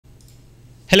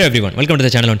Hello everyone, welcome to the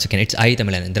channel once again. It's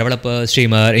I.Tamizhan, developer,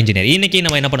 streamer, engineer. இன்னைக்கு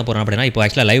நம்ம என்ன பண்ண போறோம் அப்படினா இப்போ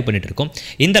एक्चुअली லைவ் பண்ணிட்டு இருக்கோம்.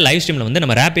 இந்த லைவ் ஸ்ட்ரீம்ல வந்து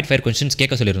நம்ம ரேபிட் ஃபயர் क्वेश्चंस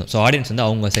கேட்க சொல்லிருந்தோம். சோ ஆடியன்ஸ் வந்து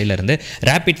அவங்க சைடுல இருந்து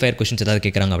ரேபிட் ஃபயர் क्वेश्चंस ஏதாவது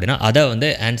கேக்குறாங்க அப்படினா அத வந்து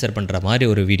ஆன்சர் பண்ற மாதிரி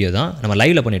ஒரு வீடியோ தான் நம்ம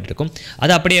லைவ்ல பண்ணிட்டு இருக்கோம்.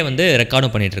 அத அப்படியே வந்து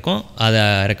ரெக்கார்டும் பண்ணிட்டு இருக்கோம். அத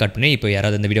ரெக்கார்ட் பண்ணி இப்போ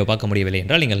யாராவது இந்த வீடியோ பார்க்க முடியவில்லை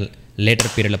என்றால் நீங்கள்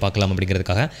லேட்டர் பீரியட்ல பார்க்கலாம்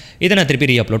அப்படிங்கிறதுக்காக இத நான் திருப்பி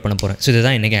ரீஅப்லோட் பண்ண போறேன். சோ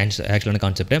இதுதான் இன்னைக்கு ஆக்சுவலான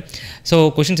கான்செப்ட். சோ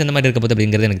क्वेश्चंस எந்த மாதிரி இருக்க போகுது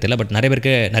அப்படிங்கிறது எனக்கு தெரியல. பட் நிறைய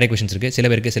பேருக்கு நிறைய क्वेश्चंस இருக்கு. சில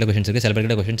பேருக்கு சில क्वेश्चंस இருக்கு. சில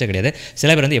பேருக்கு क्वेश्चंस கிடையாது. சில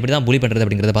பேர் வந்து எப்படி தான் புலி பண்றது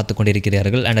அப்படிங்கறத பார்த்து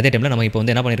கொண்டிருக்கிறார்கள். அண்ட் அதே டைம்ல நம்ம இப்போ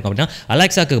வந்து என்ன பண்ணிருக்கோம் அப்படினா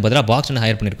அலெக்சாக்கு பதிலா பாக்ஸ்ன்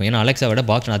ஹையர் பண்ணிருக்கோம். ஏன்னா அலெக்சாவோட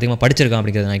பாக்ஸ்ன் அதிகமா படிச்சிருக்கான்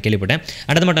அப்படிங்கறத நான் கேள்விப்பட்டேன்.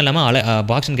 அண்ட் அது மட்டும் இல்லாம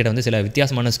பாக்ஸ்ன் கிட்ட வந்து சில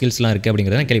வித்தியாசமான ஸ்கில்ஸ்லாம் இருக்கு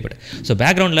அப்படிங்கறத நான் கேள்விப்பட்டேன். சோ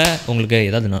பேக்ரவுண்ட்ல உங்களுக்கு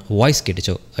ஏதாவது வாய்ஸ்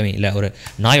கேட்டுச்சோ இல்ல ஒரு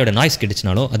நாயோட நாய்ஸ்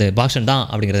கேட்டுச்சுனாலோ அது பாக்ஸ்ன் தான்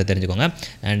அப்படிங்கறத தெரிஞ்சுக்கோங்க.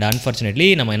 அண்ட் அன்ஃபார்ச்சுனேட்லி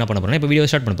நம்ம என்ன பண்ண போறோம்னா இப்போ வீடியோ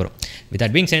ஸ்டார்ட் பண்ண போறோம். With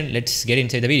that being said, let's get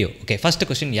inside the video. Okay, first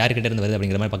question யார் கிட்ட இருந்து வருது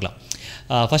அப்படிங்கற மாதிரி பார்க்கலாம்.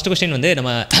 First question வந்து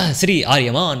நம்ம ஸ்ரீ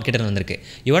ஆரியமான் கிட்ட இருந்து வந்திருக்கு.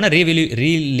 You wanna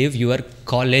relive your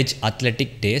college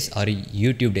athletic days or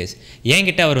YouTube days? ஏன்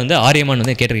கிட்ட அவர் வந்து ஆரியமான்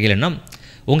வந்து கேட்டிருக்கீங்கன்னா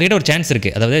உங்ககிட்ட ஒரு சான்ஸ்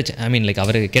இருக்குது. அதாவது லைக்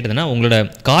அவர் கேட்டதுன்னா உங்களோட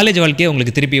காலேஜ் வாழ்க்கையை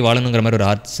உங்களுக்கு திருப்பி வாழணுங்கிற மாதிரி ஒரு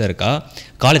ஆசை இருக்கா,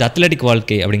 காலேஜ் அத்லெட்டிக்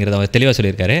வாழ்க்கை அப்படிங்கிறத அவர் தெளிவாக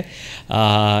சொல்லியிருக்காரு.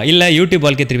 இல்லை யூடியூப்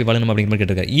வாழ்க்கையை திருப்பி வாழணும் அப்படிங்கிற மாதிரி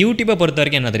கேட்டிருக்காரு. யூடியூப்பை பொறுத்த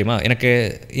வரைக்கும் என்ன தெரியுமா, எனக்கு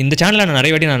இந்த சேனலில் நான்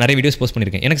நிறைய வீடியோஸ் போஸ்ட்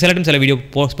பண்ணியிருக்கேன். எனக்கு சில டைம் சில வீடியோ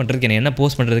போஸ்ட் பண்ணுறதுக்கு என்ன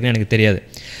போஸ்ட் பண்ணுறதுக்குன்னு எனக்கு தெரியாது.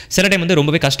 சில டைம் வந்து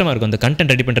ரொம்பவே கஷ்டமாக இருக்கும், அந்த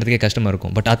கண்டென்ட் ரெடி பண்ணுறதுக்கே கஷ்டமாக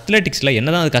இருக்கும். பட் அத்லெட்டிக்ஸில் என்ன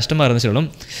தான் அது கஷ்டமாக இருந்துச்சாலும்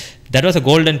that was a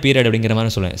golden period அப்படிங்கிற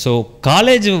மாதிரி சொல்லுவேன். ஸோ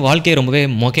காலேஜ் வாழ்க்கை ரொம்பவே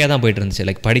மொக்கையாக தான் போயிட்டு இருந்துச்சு.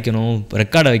 லைக் படிக்கணும்,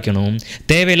 ரெக்கார்டை வைக்கணும்,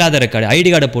 தேவையில்லாத ரெக்கார்டு, ஐடி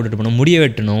கார்டை போட்டுட்டு போகணும், முடிய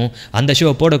வெட்டணும், அந்த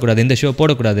ஷோ போடக்கூடாது, இந்த ஷோ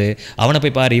போடக்கூடாது, அவனை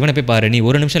போய் பாரு இவனை போய் பாரு, நீ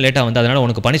ஒரு நிமிஷம் லேட்டாக வந்து அதனால்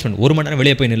உனக்கு பனிஷ்மெண்ட், ஒரு மணி நேரம்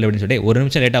வெளியே போய் நில்லு அப்படின்னு சொல்லிட்டு ஒரு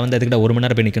நிமிஷம் லேட்டாக வந்து அதுக்கிட்ட ஒரு மணி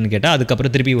நேரம் போய் நிற்கணும்னு கேட்டால்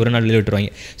அதுக்கப்புறம் திருப்பி ஒரு நாள் வெளியே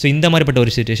விட்டுருவாங்க. ஸோ இந்த மாதிரிப்பட்ட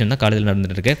ஒரு சிச்சுவேஷன் தான் காலேஜில்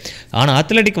நடந்துட்டு இருக்கு. ஆனால்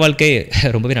அத்லெட்டிக் வாழ்க்கை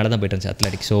ரொம்பவே நல்லா தான் போயிட்டு இருந்துச்சு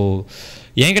அத்லெட்டிக். ஸோ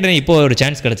என்கிட்ட இப்போ ஒரு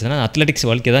சான்ஸ் கிடச்சதுன்னா அத்லெட்டிக்ஸ்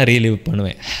வாழ்க்கை தான் ரீலீவ்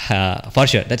பண்ணுவேன்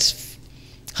for sure. That's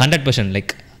 100%,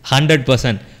 like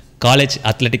 100% college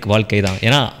athletic வாழ்க்கை தான்.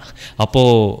 ஏன்னா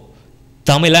அப்போது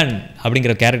தமிழன்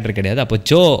அப்படிங்கிற கேரக்டர் கிடையாது, அப்போ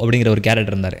ஜோ அப்படிங்கிற ஒரு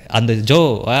கேரக்டர் இருந்தார். அந்த ஜோ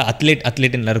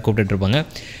அத்லெட்னு எல்லாரும் கூப்பிட்டு இருப்பாங்க.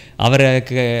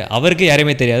 அவருக்கு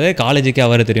யாரையுமே தெரியாது, காலேஜுக்கு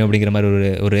அவரை தெரியும் அப்படிங்கிற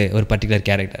மாதிரி ஒரு பர்டிகுலர்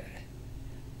கேரக்டர்.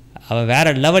 அவள்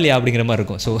வேறு லெவல் அப்படிங்கிற மாதிரி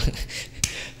இருக்கும். ஸோ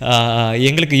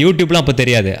எங்களுக்கு யூடியூப்லாம் அப்போ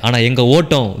தெரியாது, ஆனால் எங்கள்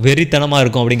ஓட்டம் வெறித்தனமாக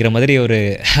இருக்கும் அப்படிங்கிற மாதிரி ஒரு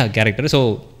கேரக்டர். ஸோ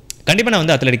கண்டிப்பாக நான்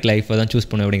வந்து அத்லெட்டிக் லைஃப்பை தான் சூஸ்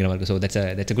பண்ணுவேன் அப்படிங்கிற மாதிரி. So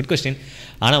that's good question.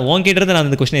 ஆனால் உங்ககிட்ட நான்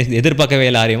அந்த கொஸ்டின் எதிர்பார்க்கவே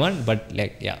இல்லை Aryaman. But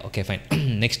like okay fine.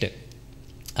 Next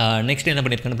என்ன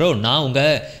பண்ணியிருக்கேன் ப்ரோ, நான்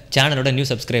உங்கள் சேனலோட new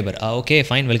subscriber. Okay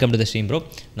fine, welcome to the stream bro.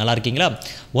 நல்லா இருக்கீங்களா?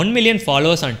 1 million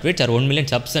followers on Twitch R 1 million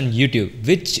subs on YouTube,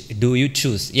 which two you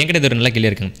choose? என்கிட்ட இது ஒரு நல்லா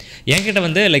கிளியர் இருக்குங்க. என்கிட்ட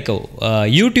வந்து லைக்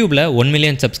யூடியூப்பில் 1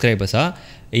 million சப்ஸ்கிரைபர்ஸா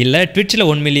இல்லை ட்விட்ச்சில்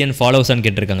 1 million ஃபாலோவர்ஸான்னு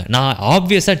கேட்டிருக்காங்க. நான்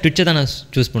ஆப்வியஸாக ட்விட்ச்சை தான் நான்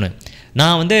சூஸ் பண்ணுவேன்.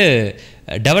 நான் வந்து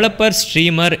டெவலப்பர்,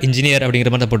 ஸ்ட்ரீமர், இன்ஜினியர் அப்படிங்கிற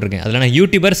மாதிரி தான் போட்டிருக்கேன். அதில் நான்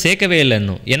யூடியூபர் சேர்க்கவே இல்லை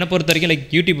இன்னும். என்னை பொறுத்த வரைக்கும் லைக்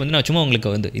யூடியூப் வந்து நான் சும்மா உங்களுக்கு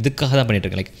வந்து இதுக்காக தான்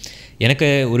பண்ணிட்டுருக்கேன். லைக் எனக்கு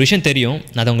ஒரு விஷயம் தெரியும்,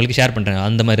 நான் அதை உங்களுக்கு ஷேர் பண்ணுறேன்,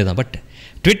 அந்த மாதிரி தான். பட்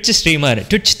ட்விட்ச் ஸ்ட்ரீமர்,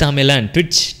 ட்விட்ச் தமிழன்,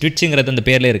 ட்விட்ச்சுங்கிறது அந்த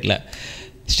பேர்லேயே இருக்குல்ல,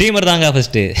 ஸ்ட்ரீமர் தாங்க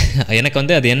ஃபஸ்ட்டு. எனக்கு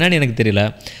வந்து அது என்னன்னு எனக்கு தெரியல.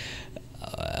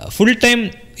 ஃபுல் டைம்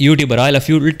யூடியூபரா இல்லை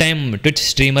ஃபுல் டைம் ட்விட்ச்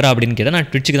ஸ்ட்ரீமரா அப்படின்னு கேட்டால் நான்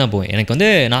ட்விட்ச்சுக்கு தான் போவேன். எனக்கு வந்து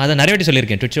நான் அதை நிறைய வாட்டி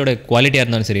சொல்லியிருக்கேன், ட்விட்சோட குவாலிட்டியாக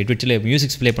இருந்தாலும் சரி, ட்விட்ச்சில்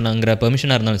மியூசிக்ஸ் ப்ளே பண்ணாங்கிற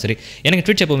பெர்மிஷனாக இருந்தாலும் சரி, எனக்கு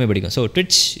ட்விட்ச் எப்போவுமே பிடிக்கும். So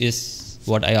Twitch is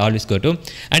what I always go to.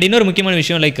 And இன்னொரு முக்கியமான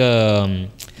விஷயம், லைக்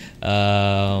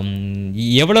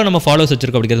எவ்வளோ நம்ம ஃபாலோவர்ஸ்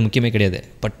வச்சிருக்கோம் அப்படிங்கிறது முக்கியமே கிடையாது.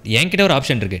 பட் என்கிட்ட ஒரு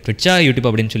ஆப்ஷன் இருக்குது, ட்விட்சா யூடியூப்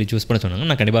அப்படின்னு சொல்லி சூஸ் பண்ண சொன்னாங்க.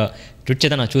 நான் கண்டிப்பாக ட்விட்சை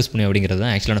தான் நான் சூஸ் பண்ணுவேன் அப்படிங்கிறது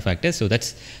தான் ஆக்சுவலான factor. So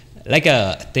that's like a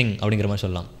thing அப்படிங்கிற மாதிரி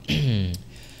சொல்லலாம்.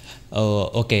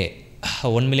 Okay,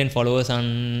 1 million followers on.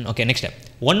 Okay, next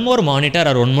one more monitor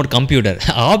R one more computer?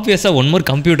 ஆப்வியஸாக ஒன் மோர்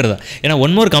கம்ப்யூட்டர் தான். ஏன்னா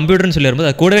ஒன் மோர் கம்ப்யூட்டர்னு சொல்லி வரும்போது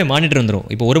அது கூடவே மானிட்டர் வந்துடும்.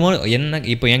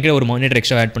 இப்போ என்கிட்ட ஒரு மானிட்டர்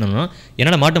எக்ஸ்ட்ரா ஆட் பண்ணணும்னா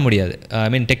என்னால் மாட்ட முடியாது.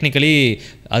 டெக்னிக்கலி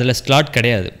அதில் ஸ்லாட்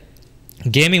கிடையாது.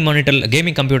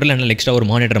 கேமிங் கம்ப்யூட்டரில் என்னால் எக்ஸ்ட்ரா ஒரு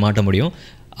மானிட்டர் மாட்ட முடியும்.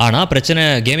 ஆனால் பிரச்சனை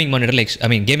கேமிங்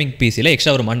மானிட்டரில் கேமிங் பிசியில்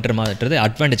எக்ஸ்ட்ரா ஒரு மானிட்டர் மாட்டுறது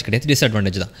அட்வான்டேஜ் கிடையாது,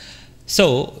 டிஸ்அட்வான்டேஜ் தான். ஸோ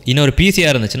இன்னொரு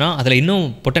பிசியாக இருந்துச்சுன்னா அதில் இன்னும்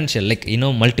பொட்டன்ஷியல், லைக்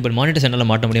இன்னும் மல்டிபிள் மானிட்டர்ஸ் என்னால்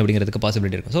மாட்ட முடியும் அப்படிங்கிறதுக்கு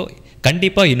பாசிபிலிட்டி இருக்கும். ஸோ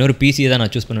கண்டிப்பாக இன்னொரு பிசியை தான்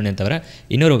நான் சூஸ் பண்ணுவேனே தவிர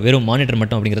இன்னொரு வெறும் மானிட்டர்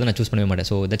மட்டும் அப்படிங்கிறத நான் சூஸ் பண்ணவே மாட்டேன்.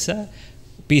 ஸோ தட்ஸ் அ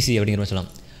பிசி அப்படிங்கிற மாதிரி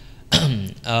சொல்லலாம்.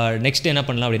 நெக்ஸ்ட் என்ன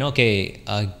பண்ணலாம் அப்படின்னா, okay,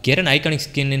 get an iconic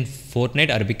skin in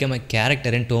Fortnite R become a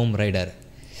character in dome rider.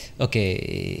 Okay,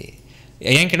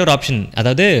 என்கிட்ட ஒரு ஆப்ஷன்,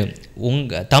 அதாவது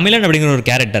உங்கள் தமிழன் அப்படிங்கிற ஒரு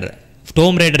கேரக்டர்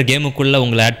டோம் ரைடர் கேமுக்குள்ளே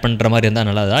உங்களை ஆட் பண்ணுற மாதிரி இருந்தால்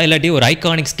நல்லதா, இல்லாட்டி ஒரு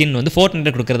ஐகானிக் ஸ்கின் வந்து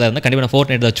ஃபோர்ட்நைட் கொடுக்குறதா இருந்தால் கண்டிப்பாக நான்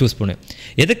ஃபோர்ட்நைட் தான் சூஸ் பண்ணுவேன்.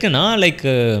 எதுக்குன்னா லைக்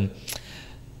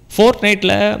ஃபோர்ட்நைட்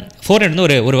வந்து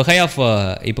ஒரு வகை ஆஃப்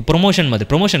இப்போ ப்ரொமோஷன் மாதிரி,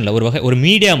 ப்ரொமோஷனில் ஒரு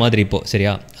மீடியா மாதிரி இப்போது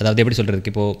சரியா. அதாவது எப்படி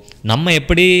சொல்கிறதுக்கு, இப்போது நம்ம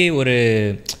எப்படி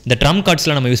இந்த ட்ரம்ப்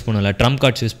கார்ட்ஸ்லாம் நம்ம யூஸ் பண்ணுவோம்ல, ட்ரம்ப்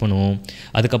கார்ட்ஸ் யூஸ் பண்ணுவோம்,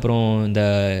 அதுக்கப்புறம்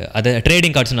அதை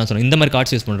ட்ரேடிங் கார்ட்ஸ்லாம் சொல்லுவோம், இந்த மாதிரி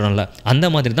கார்ட்ஸ் யூஸ் பண்ணுறோம்ல, அந்த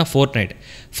மாதிரி தான்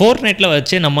ஃபோர்ட்நைட்டில்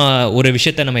வச்சு நம்ம ஒரு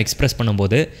விஷயத்தை நம்ம எக்ஸ்பிரஸ்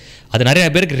பண்ணும்போது அது நிறைய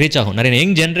பேருக்கு ரீச் ஆகும், நிறைய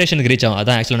யங் ஜென்ரேஷனுக்கு ரீச் ஆகும்.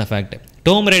 அதான் ஆக்சுவலான ஃபேக்ட்.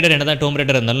 டோம் ரைடர் என்ன தான் டோம்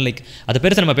ரைடர் இருந்தாலும் லைக் அதை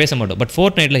பெருசாக நம்ம பேச மாட்டோம். பட்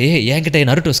ஃபோர்ட்நைட்டில் என்கிட்ட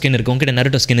நருட்டோ ஸ்கின் இருக்குது, உங்ககிட்ட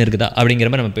நருட்டோ ஸ்கின் இருக்குதா அப்படிங்கிற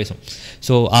மாதிரி நம்ம பேசுவோம்.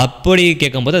 ஸோ அப்படி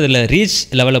கேட்கும்போது அதில் ரீச்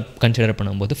லெவலில் கன்சிடர்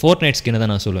பண்ணும்போது ஃபோர்ட்நைட் ஸ்கின்னை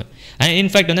தான் நான் சொல்லுவேன். அண்ட்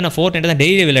இன்ஃபேக்ட் வந்து நான் ஃபோர்ட்நைட் தான்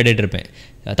டெய்லி விளையாடிட்டு இருப்பேன்.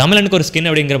 தமிழனுக்கு ஒரு ஸ்கின்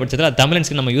அப்படிங்கிற பட்சத்தில் தமிழன்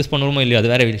ஸ்கின் நம்ம யூஸ் பண்ணுவோமோ இல்லையோ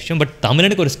அது வேறு விஷயம். பட்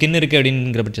தமிழனுக்கு ஒரு ஸ்கின் இருக்குது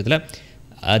அப்படிங்கிற பட்சத்தில்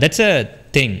தட்ஸ் அ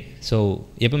திங். ஸோ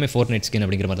எப்பவுமே ஃபோர்ட்நைட் ஸ்கின்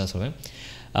அப்படிங்கிற மாதிரி தான் சொல்லுவேன்.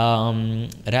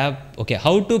 Okay,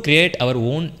 how to create our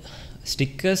own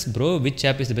stickers bro, which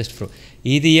app is the best bro?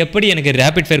 இது எப்படி எனக்கு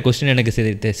ரேபிட் ஃபயர் கொஸ்டின் எனக்கு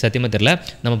சத்தியமாக தெரில.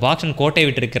 நம்ம பாக்ஸன் கோட்டை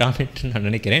விட்டுருக்கிறான்னு நான்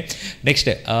நினைக்கிறேன்.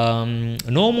 Next,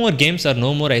 no more games R no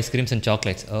more ice creams and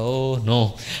chocolates? Oh no,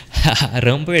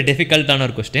 ரொம்பவே டிஃபிகல்ட்டான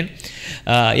ஒரு கொஸ்டின்.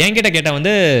 என்கிட்ட கேட்டால்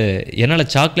வந்து என்னால்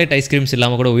சாக்லேட் ஐஸ்கிரீம்ஸ்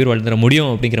இல்லாமல் கூட உயிர் வாழ்ந்துட முடியும்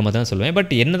அப்படிங்கிற மாதிரி தான் சொல்லுவேன்.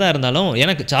 பட் என்ன தான் இருந்தாலும்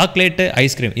எனக்கு சாக்லேட்டு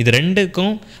ஐஸ்கிரீம் இது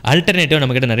ரெண்டுக்கும் அல்டர்னேட்டிவ்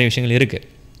நம்மக்கிட்ட நிறைய விஷயங்கள் இருக்குது.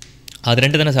 அது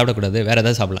ரெண்டு தானே சாப்பிடக்கூடாது, வேறு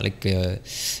எதாவது சாப்பிடலாம். லைக்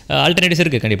ஆல்டர்னேட்டிவ்ஸ்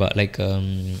இருக்குது கண்டிப்பாக.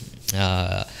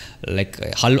 லைக்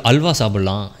அல்வா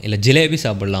சாப்பிட்லாம், இல்லை ஜிலேபி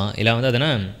சாப்பிட்லாம், இல்லை வந்து அதனா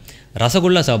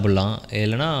ரசகுல்லா சாப்பிட்லாம்,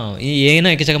 இல்லைனா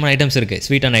ஏன்னா எக்கச்சக்கமான ஐட்டம்ஸ் இருக்குது,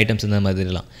 ஸ்வீட்டான ஐட்டம்ஸ் இந்த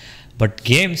மாதிரிலாம். பட்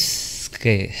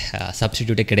கேம்ஸ்க்கு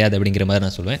சப்ஸ்டிடியூட்டே கிடையாது அப்படிங்கிற மாதிரி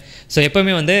நான் சொல்லுவேன். ஸோ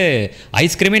எப்போவுமே வந்து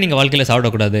ஐஸ்கிரீமே நீங்கள் வாழ்க்கையில்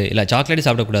சாப்பிடக்கூடாது, இல்லை சாக்லேட்டே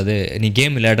சாப்பிடக்கூடாது, நீ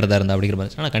கேம் விளையாடுறதா இருந்தால் அப்படிங்கிற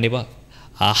மாதிரி. ஆனால் கண்டிப்பாக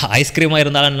ஐஸ்கிரீமாக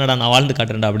இருந்தாலும் என்னடா நான் வாழ்ந்து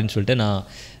காட்டுறேன்டா அப்படின்னு சொல்லிட்டு நான்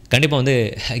கண்டிப்பாக வந்து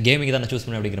கேமிங் தான் நான் சூஸ்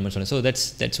பண்ணேன் அப்படிங்கிற மாதிரி சொன்னேன். So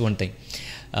that's one thing.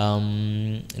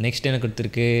 Next எனக்கு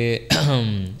கொடுத்துருக்கு.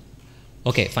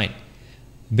 Okay fine,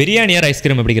 biryani R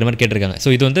ice cream அப்படிங்கிற மாதிரி கேட்டிருக்காங்க. ஸோ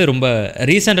இது வந்து ரொம்ப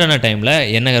ரீசெண்டான டைமில்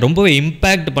என்ன ரொம்பவே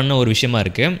இம்பேக்ட் பண்ண ஒரு விஷயமா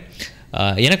இருக்குது.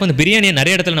 எனக்கு வந்து பிரியாணியை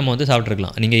நிறைய இடத்துல நம்ம வந்து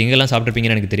சாப்பிட்ருக்கலாம். நீங்கள் எங்கெல்லாம்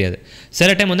சாப்பிட்ருப்பீங்கன்னு எனக்கு தெரியாது.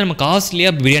 சில டைம் வந்து நம்ம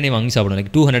காஸ்ட்லியாக பிரியாணி வாங்கி சாப்பிடுவோம்.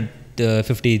 லைக்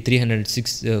 250,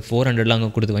 300, 400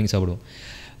 அங்கே கொடுத்து வாங்கி சாப்பிடுவோம்.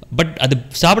 பட் அது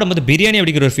சாப்பிடும்போது பிரியாணி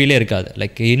அப்படிங்கிற ஒரு ஃபீலே இருக்காது.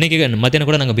 லைக் இன்றைக்கி மத்தியானம்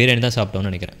கூட நாங்கள் பிரியாணி தான் சாப்பிட்டோம்னு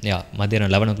நினைக்கிறேன். மத்தியானம்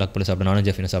 11 o'clock போல் சாப்பிட்டோம், நானும்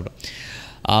ஜெஃபினும் சாப்பிட்டோம்.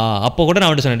 அப்போ கூட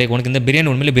நான் வந்து சொன்னேன், உனக்கு இந்த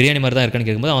பிரியாணி உண்மையிலே பிரியாணி மாதிரி தான் இருக்குன்னு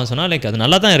கேட்கும்போது அவன் சொன்னால் லைக் அது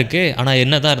நல்லா தான் இருக்குது, ஆனால்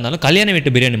என்ன தான் இருந்தாலும் கல்யாண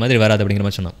வீட்டு பிரியாணி மாதிரி வராது அப்படிங்கிற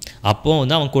மாதிரி சொன்னான். அப்போ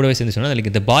வந்து அவன் கூடவே சேர்ந்து சொன்னால்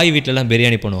லைக் இந்த பாய் வீட்டிலலாம்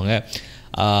பிரியாணி பண்ணுவாங்க,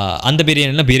 அந்த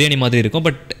பிரியாணிலாம் பிரியாணி மாதிரி இருக்கும்,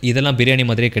 பட் இதெல்லாம் பிரியாணி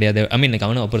மாதிரியே கிடையாது. ஐ மீன் எனக்கு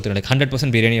அவனை பொறுத்த லைக்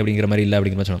 100% பிரியாணி அப்படிங்கிற மாதிரி இல்லை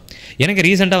அப்படிங்கிற மாதிரி சொன்னான். எனக்கு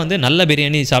ரீசெண்டாக வந்து நல்ல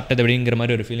பிரியாணி சாப்பிட்டது அப்படிங்கிற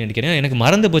மாதிரி ஒரு ஃபீல் நினைக்கிறேன். எனக்கு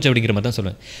மறந்து போச்சு அப்படிங்கிற மாதிரி தான்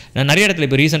சொல்லுவேன். நான் நிறைய இடத்துல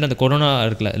இப்போ ரீசெண்டாக அந்த கொரோனா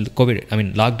இருக்குல்ல, கோவிட் ஐ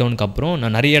மீன் லாக்டவுனுக்கு அப்புறம்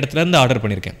நான் நிறைய இடத்துலேருந்து ஆர்டர்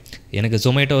பண்ணியிருக்கேன். எனக்கு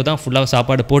ஜொமேட்டோ தான் ஃபுல்லாக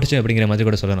சாப்பாடு போட்டுச்சு அப்படிங்கிற மாதிரி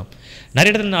கூட சொல்லணும்.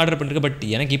 நிறைய இடத்துல நான் ஆர்டர் பண்ணியிருக்கேன்.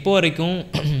 பட் எனக்கு இப்போ வரைக்கும்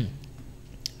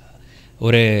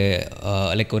ஒரு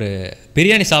லைக் ஒரு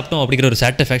பிரியாணி சாப்பிட்டோம் அப்படிங்கிற ஒரு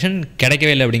சாட்டிஸ்ஃபேக்ஷன்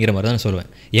கிடைக்கவே இல்லை அப்படிங்கிற மாதிரி தான் நான் சொல்லுவேன்.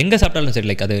 எங்கே சாப்பிட்டாலும் சரி,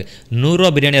 லைக் அது 100 ரூபா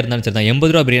பிரியாணியாக இருந்தாலும் சரி தான்,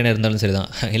 80 ரூபா பிரியாணியாக இருந்தாலும் சரி தான்,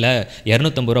 இல்லை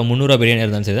 250 ரூபா 300 ரூபா பிரியாணியாக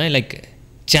இருந்தாலும் சரி தான், லைக்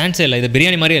சான்ஸே இல்லை, இது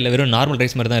பிரியாணி மாதிரி இல்லை, வெறும் நார்மல்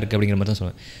ரைஸ் மாதிரி தான் இருக்குது அப்படிங்கிற மாதிரி தான்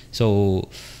சொல்லுவேன். ஸோ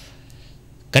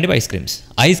கண்டிப்பாக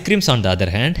ice creams on the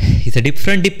other hand it's a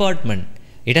different department.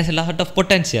 It has a lot of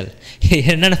potential.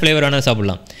 என்னென்ன ஃப்ளேவர் வேணால்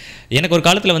சாப்பிட்லாம். எனக்கு ஒரு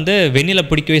காலத்தில் வந்து வெண்ணிலா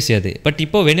பிடிக்கவே செய்யாது. பட்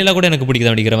இப்போ வெண்ணிலா கூட எனக்கு பிடிக்குது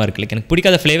அப்படிங்கிற மாதிரி இருக்குது. எனக்கு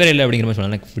பிடிக்காத ஃப்ளேவர் இல்லை அப்படிங்கிற மாதிரி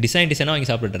சொல்லலாம். எனக்கு டிசைனாக வாங்கி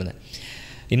சாப்பிட்டுட்டு இருந்தேன்.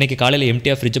 இன்றைக்கி காலையில்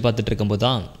எம்டிஆர் ஃப்ரிட்ஜ் பார்த்துட்டு இருக்கும்போது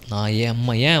தான்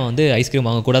நான் ஏன் வந்து ஐஸ்கிரீம்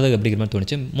வாங்கக்கூடாது அப்படிங்கிற மாதிரி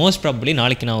தோணுச்சு. மோஸ்ட் ப்ராபப்ளி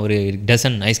நாளைக்கு நான் ஒரு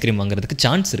டசன் ஐஸ்கிரீம் வாங்குறதுக்கு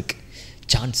சான்ஸ்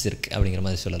இருக்குது அப்படிங்கிற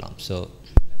மாதிரி சொல்லலாம். So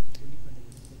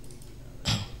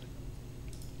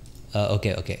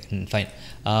okay fine.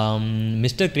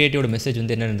 Mister கிரியேட்டிவோட message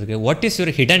வந்து என்ன இருக்குது, what is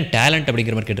your hidden talent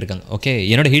அப்படிங்கிற மாதிரி கேட்டிருக்காங்க. ஓகே,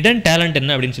 என்னோட ஹிடன் டேலண்ட்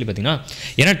என்ன அப்படின்னு சொல்லி பார்த்தீங்கன்னா,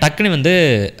 ஏன்னா டக்குன்னு வந்து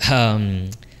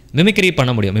மிமிக்ரி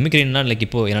பண்ண முடியும். மிமிக்ரின்னா லைக்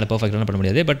இப்போது என்னால் பர்ஃபெக்டான பண்ண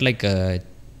முடியாது. பட் லைக்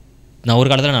நான் ஒரு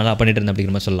காலத்தில் நல்லா பண்ணிட்டு இருந்தேன்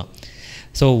அப்படிங்கிற மாதிரி சொல்லலாம்.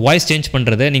 ஸோ வாய்ஸ் சேஞ்ச்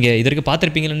பண்ணுறது நீங்கள் இது வரைக்கும்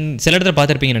பார்த்துருப்பீங்கன்னு சில இடத்துல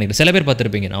பார்த்துருப்பீங்கன்னு நினைக்கிறேன். சில பேர்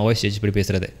பார்த்துருப்பீங்க நான் வாய்ஸ் சேஞ்ச் இப்படி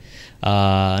பேசுகிறது,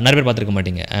 நிறைய பேர் பார்த்துருக்க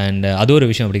மாட்டீங்க. அண்ட் அது ஒரு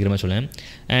விஷயம் அப்படிங்கிற மாதிரி சொல்லுவேன்.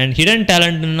 அண்ட் ஹிடன்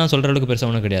டேலண்ட்னா சொல்கிற அளவுக்கு பெருசாக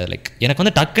ஒன்றும் கிடையாது. லைக் எனக்கு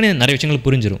வந்து டக்குன்னு நிறைய விஷயங்கள்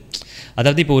புரிஞ்சிடும்.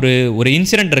 அதாவது இப்போ ஒரு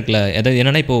இன்சிடென்ட் இருக்குல்ல, அதாவது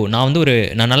என்னென்னா இப்போது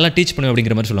நான் நல்லா டீச் பண்ணுவேன்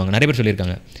அப்படிங்கிற மாதிரி சொல்லுவாங்க. நிறைய பேர்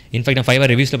சொல்லியிருக்காங்க. இன்ஃபேக்ட் நான்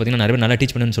 5 ரிவ்யூஸில் பார்த்தீங்கன்னா நிறைய பேர் நல்லா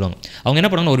டீச் பண்ணுன்னு சொல்லுவாங்க. அவங்க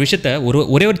என்ன பண்ணுவாங்க, ஒரு விஷயத்தை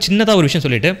ஒரே ஒரு சின்னதாக ஒரு விஷயம்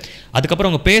சொல்லிவிட்டு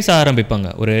அதுக்கப்புறம் அவங்க பேச ஆரம்பிப்பாங்க.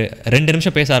 ஒரு 2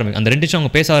 நிமிஷம் பேச ஆரம்பிக்கும். அந்த 2 நிமிஷம்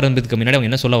அவங்க பேச ஆரம்பிக்கிறதுக்கு முன்னாடி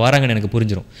அவங்க என்ன சொல்ல வராங்கன்னு எனக்கு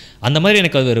புரிஞ்சிடும். அந்த மாதிரி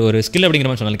எனக்கு அது ஒரு ஸ்கில் அப்படிங்கிற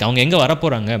மாதிரி சொன்னாங்க. அவங்க எங்கே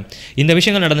வரப்போகிறாங்க, இந்த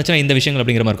விஷயங்கள் நடந்துச்சுன்னா இந்த விஷயங்கள்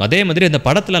அப்படிங்கிற மாதிரி இருக்கும். அதே மாதிரி இந்த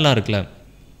படத்துலலாம் இருக்குல்ல,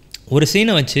 ஒரு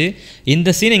சீனை வச்சு இந்த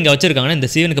சீனை இங்கே வச்சுருக்காங்கன்னா இந்த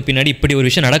சீனுக்கு பின்னாடி இப்படி ஒரு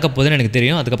விஷயம் நடக்க போகுதுன்னு எனக்கு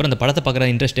தெரியும். அதுக்கப்புறம் அந்த படத்தை பார்க்குற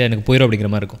இன்ட்ரெஸ்ட்டே எனக்கு போயிடும் அப்படிங்கிற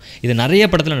மாதிரி இருக்கும். இது நிறைய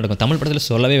படத்தில் நடக்கும். தமிழ் படத்தில்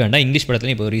சொல்லவே வேண்டாம், இங்கிலீஷ்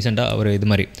படத்துலையும் இப்போ ரீசெண்டாக ஒரு இது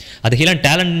மாதிரி அது ஹிடன்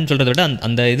டேலண்ட்னு சொல்கிறத விட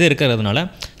அந்த இது இருக்கிறதுனால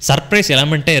சர்ப்ரைஸ்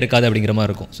எலமெண்ட்டே இருக்காது அப்படிங்கிற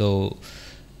மாதிரி இருக்கும். ஸோ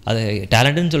அது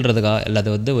டேலண்ட்டுன்னு சொல்கிறதுக்கா இல்லை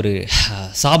அது வந்து ஒரு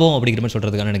சாபம் அப்படிங்கிற மாதிரி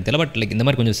சொல்கிறதுக்கான எனக்கு தெரியல. பட் லைக் இந்த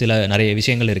மாதிரி கொஞ்சம் சில நிறைய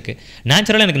விஷயங்கள் இருக்குது.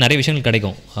 நேச்சுரலாக எனக்கு நிறைய விஷயங்கள்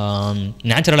கிடைக்கும்.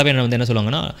 நேச்சுரலாகவே என்ன வந்து என்ன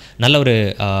சொல்லுவாங்கன்னா நல்ல ஒரு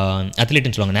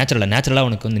அத்லீட்னு சொல்லுவாங்க. நேச்சுரலாக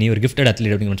உனக்கு வந்து நீ ஒரு கிஃப்டட்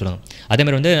அத்லீட் அப்படின்னு சொல்லுவாங்க.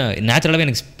 அதேமாதிரி வந்து நேச்சுரலாகவே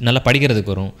எனக்கு நல்லா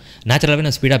படிக்கிறதுக்கு வரும். நேச்சுரலாகவே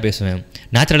நான் ஸ்பீடாக பேசுவேன்.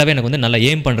 நேச்சுரலாகவே எனக்கு வந்து நல்லா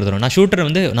எய்ம் பண்ணுறது வரும். நான் ஷூட்டர்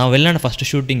வந்து நான் வெளியான ஃபஸ்ட்டு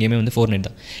ஷூட்டிங் எய்மே வந்து 4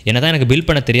 தான். என்ன தான் எனக்கு பில்ட்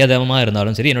பண்ண தெரியாதமாக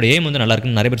இருந்தாலும் சரி என்னோட எய்ம் வந்து நல்லா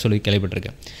இருக்குன்னு நிறைய பேர் சொல்லி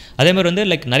கேள்விப்பட்டிருக்கேன். அதேமாதிரி வந்து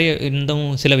லைக் நிறைய இன்னும்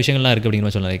சில விஷயங்கள்லாம் இருக்குது அப்படிங்கிற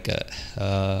மாதிரி சொல்லலாம். லைக்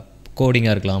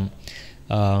கோடிங்காக இருக்கலாம்,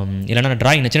 இல்லைனா நான்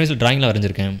சின்ன வயசில் ட்ராயிங்லாம்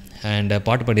வரைஞ்சிருக்கேன் அண்ட்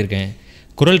பாட்டு பாடியிருக்கேன்.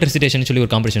 குரல் ரெசிடேஷன் சொல்லி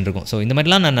ஒரு காம்படிஷன் இருக்கும். ஸோ இந்த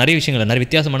மாதிரிலாம் நான் நிறைய விஷயங்கள் நிறைய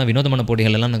வித்தியாசமான வினோதமான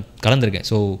போட்டிகள் எல்லாம் நான் கலந்துருக்கேன்.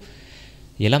 ஸோ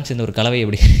எல்லாம் சேர்ந்த ஒரு கலவை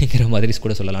அப்படிங்கிற மாதிரி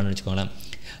கூட சொல்லலாம்னு வச்சுக்கோங்களேன்.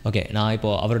 ஓகே, நான்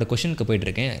இப்போது அவரோட கொஷனுக்கு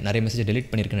போயிட்டுருக்கேன். நிறைய மெசேஜ் டெலிட்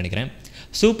பண்ணியிருக்கேன்னு நினைக்கிறேன்.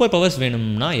 சூப்பர் பவர்ஸ்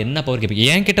வேணும்னா என்ன பவர் கேட்பீங்க?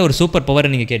 என்கிட்ட ஒரு சூப்பர்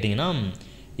பவர் நீங்கள் கேட்டிங்கன்னா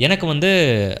எனக்கு வந்து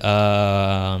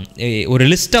ஒரு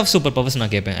லிஸ்ட் ஆஃப் சூப்பர் பவர்ஸ்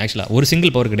நான் கேட்பேன். ஆக்சுவலாக ஒரு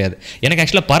சிங்கிள் பவர் கிடையாது. எனக்கு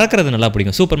ஆக்சுவலாக பறக்கிறது நல்லா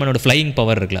பிடிக்கும். சூப்பர்மேனோட ஃப்ளையிங்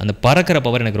பவர் இருக்குல்ல, அந்த பறக்கிற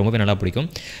பவர் எனக்கு ரொம்பவே நல்லா பிடிக்கும்.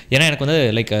 ஏன்னா எனக்கு வந்து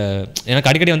லைக் எனக்கு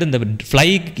அடிக்கடி வந்து இந்த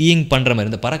ஃப்ளையிங் பண்ணுற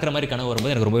மாதிரி இந்த பறக்கிற மாதிரி கனவு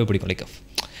வரும்போது எனக்கு ரொம்பவே பிடிக்கும். லைக்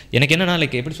எனக்கு என்னென்னா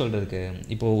லைக் எப்படி சொல்கிறதுக்கு,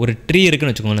 இப்போது ஒரு ட்ரீ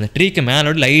இருக்குன்னு வச்சுக்கோங்க. அந்த ட்ரீக்கு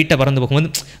மேலோட லைட்டாக பறந்து போகும்போது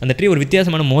அந்த ட்ரீ ஒரு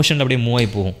வித்தியாசமான மோஷனில் அப்படியே மூவ் ஆகி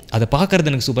போகும். அதை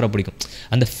பார்க்குறது எனக்கு சூப்பராக பிடிக்கும்.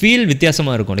 அந்த ஃபீல்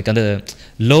வித்தியாசமாக இருக்கும். லைக் அந்த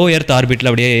லோ எர்த் ஆர்பிட்டில்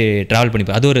அப்படியே ட்ராவல்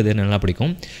பண்ணிப்போம். அது ஒரு இது நல்லா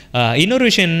பிடிக்கும். இன்னொரு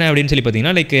விஷயம் என்ன அப்படின்னு சொல்லி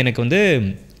பார்த்தீங்கன்னா லைக் எனக்கு வந்து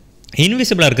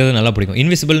இன்விசிபிளாக இருக்கிறது நல்லா பிடிக்கும்.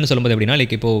 இன்விசிபிள்னு சொல்லும்போது எப்படின்னா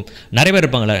லைக் இப்போது நிறைய பேர்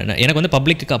இருப்பாங்களே, எனக்கு வந்து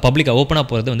பப்ளிக்காக ஓப்பனாக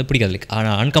போகிறது வந்து பிடிக்காது. லைக்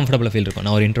அன்கம்ஃபர்டபுளாக ஃபீல் இருக்கும்.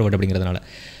 நான் ஒரு இன்ட்ரோவர்ட் அப்படிங்கிறதுனால.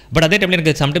 பட் அதே டைமில்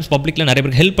எனக்கு சம்டைம்ஸ் பப்ளிக்கில் நிறைய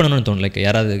பேருக்கு ஹெல்ப் பண்ணணும்னு தோணும். லைக்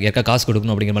யாராவது காசு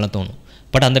கொடுக்கணும் அப்படிங்கிற மாதிரிலாம் தோணும்.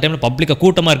 பட் அந்த டைமில் பப்ளிக்காக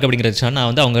கூட்டமாக இருக்குது அப்படிங்கிறதுனா நான்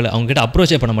வந்து அவங்ககிட்ட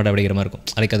அப்ரோச்சே பண்ண மாட்டேன் அப்படிங்கிற மாதிரி இருக்கும்.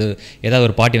 லைக் அது ஏதாவது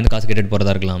ஒரு பார்ட்டி வந்து காசு கேட்டுட்டு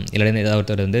போகிறதா இருக்கலாம், இல்லைன்னா ஏதாவது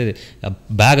ஒருத்தர் வந்து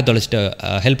பேக்கை தொலைச்சிட்டு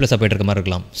ஹெல்ப்லெஸ்ஸாக போய்ட்டு இருக்க மாதிரி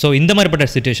இருக்கலாம். ஸோ இந்த மாதிரிப்பட்ட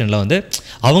சிச்சுவேஷனில் வந்து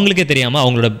அவங்களுக்கே தெரியாமல்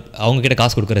அவங்ககிட்ட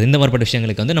காசு கொடுக்குறது, இந்த மாதிரிப்பட்ட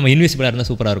விஷயங்களுக்கு வந்து நம்ம இன்விசிபிளாக இருந்தால்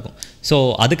சூப்பராக இருக்கும். ஸோ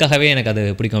அதுக்காகவே எனக்கு அது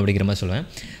பிடிக்கும் அப்படிங்கிற மாதிரி சொல்லுவேன்.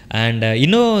 அண்ட்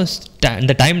இன்னும்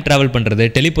இந்த டைம் ட்ராவல் பண்ணுறது,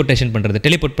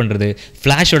 டெலிபோர்ட் பண்ணுறது,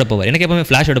 ஃப்ளாஷோட பவர். எனக்கு எப்போவுமே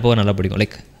ஃப்ளாஷோட பவர் நல்லா பிடிக்கும்.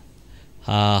 லைக்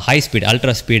ஹை ஸ்பீட்,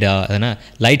 அல்ட்ரா ஸ்பீடாக, அதனால்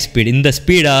லைட் ஸ்பீட், இந்த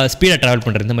ஸ்பீடாக ட்ராவல்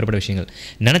பண்ணுறது, இந்த மாதிரிப்பட்ட விஷயங்கள்.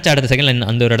 நினச்ச அடுத்த செகண்டில்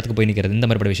அந்த ஒரு இடத்துக்கு போய் நிற்கிறது, இந்த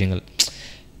மாதிரிப்பட்ட விஷயங்கள்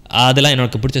அதெல்லாம்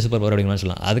எனக்கு பிடிச்ச சூப்பர் பவர் அப்படிங்கிற மாதிரி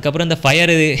சொல்லலாம். அதுக்கப்புறம் இந்த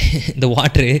ஃபயரு, இந்த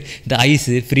வாட்ரு, இந்த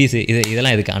ஐஸு, ஃப்ரீஸு,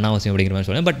 இதெல்லாம் இதுக்கு அனாவசியம் அப்படிங்கிற மாதிரி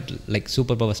சொல்லுவேன். பட் லைக்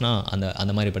சூப்பர் பவர்ஸ்னால்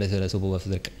அந்த மாதிரிப்பட்ட சில சூப்பர் பவர்ஸ்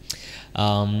இருக்குது.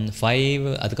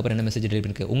 5 அதுக்கப்புறம் என்ன மெசேஜ் டெலிவரி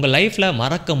இருக்குது? உங்கள் லைஃப்பில்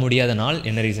மறக்க முடியாத நாள்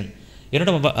என்ன ரீசன்?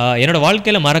 என்னோடய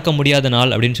வாழ்க்கையில் மறக்க முடியாத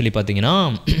நாள் அப்படின்னு சொல்லி பார்த்தீங்கன்னா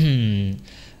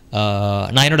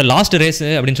நான் என்னோடய லாஸ்ட் ரேஸ்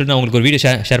அப்படின்னு சொல்லிட்டு நான் உங்களுக்கு ஒரு வீடியோ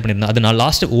ஷேர் பண்ணியிருந்தேன். அது நான்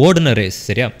லாஸ்ட்டு ஓடின ரேஸ்.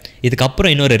 சரியா?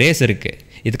 இதுக்கப்புறம் இன்னொரு ரேஸ் இருக்குது.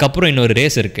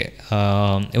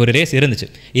 ஒரு ரேஸ் இருந்துச்சு.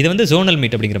 இது வந்து ஜோனல்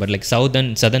மீட் அப்படிங்கிற மாதிரி, லைக்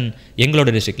சதன் எங்களோட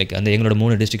டிஸ்ட்ரிக்ட், லைக் அந்த எங்களோட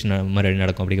 3 டிஸ்ட்ரிக்ஸ் மாதிரி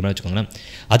நடக்கும் அப்படிங்கிற மாதிரி வச்சுக்கோங்களேன்.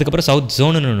 அதுக்கப்புறம் சவுத்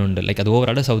ஜோனுன்னு ஒன்று உண்டு. லைக் அது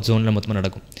ஓவராலாக சவுத் ஜோனில் மொத்தமாக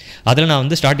நடக்கும். அதில் நான்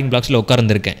வந்து ஸ்டார்டிங் பிளாக்ஸில்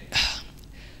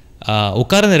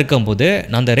உட்கார்ந்து இருக்கும்போது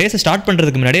நான் அந்த ரேஸை ஸ்டார்ட்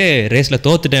பண்ணுறதுக்கு முன்னாடியே ரேஸில்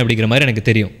தோத்துட்டேன் அப்படிங்கிற மாதிரி எனக்கு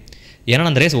தெரியும். ஏன்னா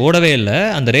அந்த ரேஸ் ஓடவே இல்லை.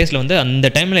 அந்த ரேஸில் வந்து அந்த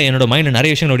டைமில் என்னோடய மைண்டில்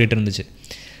நிறைய விஷயங்கள் ஓடிட்டு இருந்துச்சு.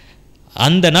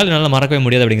 அந்த நாள் என்னால் மறக்கவே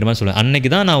முடியாது அப்படிங்கிற மாதிரி சொல்லுவேன். அன்றைக்கி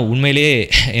தான் நான் உண்மையிலேயே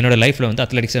என்னோடய லைஃப்பில் வந்து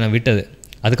அத்லெட்டிக்ஸை நான் விட்டது.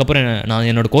 அதுக்கப்புறம் நான்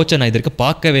என்னோடய கோச்சை நான் இதற்கு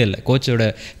பார்க்கவே இல்லை.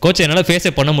 கோச்சை என்னால்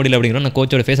ஃபேஸே பண்ண முடியல அப்படிங்கிற, நான்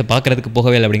கோச்சோட ஃபேஸை பார்க்குறதுக்கு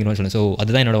போகவே இல்லை அப்படிங்கிற மாதிரி சொல்லுவேன். ஸோ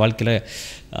அதுதான் என்னோடய வாழ்க்கையில்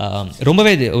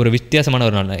ரொம்பவே ஒரு வித்தியாசமான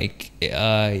ஒரு நாள்.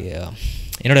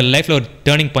 என்னோடய லைஃப்பில் ஒரு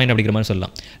டேர்னிங் பாயிண்ட் அப்படிங்கிற மாதிரி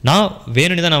சொல்லலாம். நான்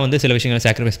வேணும்னு தான் நான் வந்து சில விஷயங்களை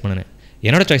சாக்ரிஃபைஸ் பண்ணினேன்.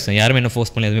 என்னோடய சாய்ஸ் தான், யாருமே என்ன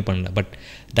ஃபோர்ஸ் பண்ணி எதுவுமே பண்ணல. பட்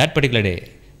தட் பர்டிகுலர் டே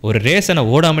ஒரு ரேஸை நான்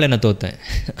ஓடாமலே நான் தோற்றேன்.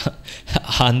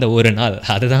 அந்த ஒரு நாள்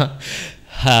அதுதான்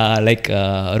லைக்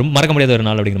ரொம்ப மறக்க முடியாத ஒரு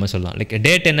நாள் அப்படிங்கிற மாதிரி சொல்லலாம். லைக்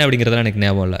டேட் என்ன அப்படிங்கிறதுலாம் எனக்கு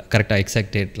ஞாபகம் இல்லை கரெக்டாக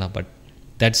exact டேட்லாம். But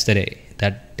that's the day,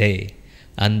 that day,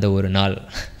 அந்த ஒரு நாள்.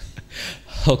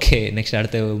 ஓகே, நெக்ஸ்ட்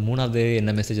அடுத்த 3வது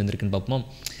என்ன மெசேஜ் வந்திருக்குன்னு பார்ப்போம்.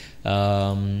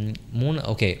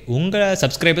 ஓகே, உங்கள்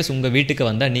சப்ஸ்கிரைபர்ஸ் உங்கள் வீட்டுக்கு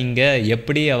வந்தால் நீங்கள்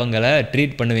எப்படி அவங்கள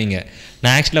ட்ரீட் பண்ணுவீங்க?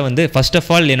 நான் ஆக்சுவலாக வந்து ஃபர்ஸ்ட் ஆஃப்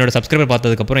ஆல் என்னோடய சப்ஸ்கிரைபர்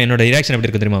பார்த்ததுக்கப்புறம் என்னோடய ரியாக்ஷன் எப்படி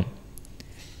இருக்குது தெரியுமா?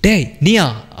 டேய் நீயா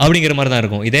அப்படிங்கிற மாதிரி தான்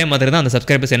இருக்கும். இதே மாதிரி தான் அந்த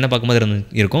சப்ஸ்கிரைபர்ஸ் என்ன பார்க்கும்போது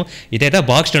இருக்கும். இதே தான்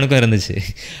பாக்ஸ்டனுக்கும் இருந்துச்சு.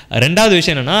 2வது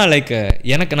விஷயம் என்னென்னா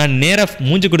லைக் நான் நேராக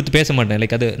மூஞ்சி கொடுத்து பேச மாட்டேன்.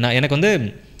 லைக் அது எனக்கு வந்து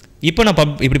இப்போ நான்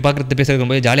இப்படி பார்க்குறது பேசுறது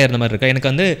ரொம்ப ஜாலியாக இருந்த மாதிரி இருக்கேன்.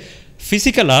 எனக்கு வந்து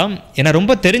ஃபிசிக்கலாக ஏன்னா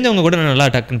ரொம்ப தெரிஞ்சவங்க கூட நான் நல்லா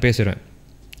டக்குன்னு பேசுவேன்.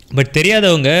 பட்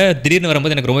தெரியாதவங்க திடீர்னு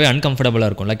வரும்போது எனக்கு ரொம்பவே அன்கம்ஃபர்டபுளாக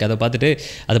இருக்கும். லைக் அதை பார்த்துட்டு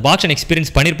அது பாக்ஷன்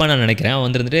எக்ஸ்பீரியன்ஸ் பண்ணியிருப்பான்னு நான் நினைக்கிறேன். அவன்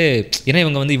வந்துட்டு ஏன்னா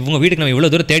இவங்க வீட்டுக்கு நம்ம இவ்வளோ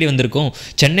தூரம் தேடி வந்திருக்கோம்,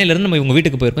 சென்னையிலேருந்து நம்ம இவங்க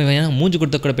வீட்டுக்கு போயிருக்கோம், இவன் ஏன்னா மூஞ்சி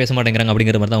கொடுத்த கூட பேச மாட்டேங்கிறாங்க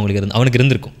அப்படிங்கிற மாதிரி தான் அவனுக்கு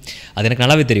இருந்திருக்கும். அது எனக்கு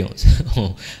நல்லாவே தெரியும்.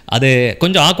 அது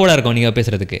கொஞ்சம் ஆக்வர்டாக இருக்கும் நீங்கள்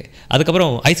பேசுகிறதுக்கு.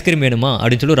 அதுக்கப்புறம் ஐஸ்கிரீம் வேணுமா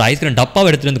அப்படின்னு சொல்லி ஒரு ஐஸ்கிரீம் டப்பாவை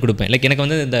எடுத்துகிட்டு வந்து கொடுப்பேன். லைக் எனக்கு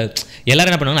வந்து இந்த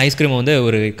எல்லோரும் என்ன பண்ணுவாங்கன்னா ஐஸ்கிரீமை வந்து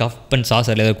ஒரு கப் அண்ட்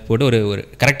சாஸ் அதில் போட்டு ஒரு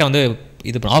கரெக்டாக வந்து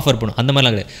இது ஆஃபர் பண்ணும். அந்த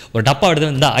மாதிரிலாம் கிடையாது. ஒரு டப்பா எடுத்து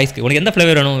இந்த ஐஸ்கிரீம் உனக்கு எந்த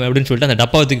ஃப்ளேவர் வேணும் அப்படின்னு சொல்லிட்டு அந்த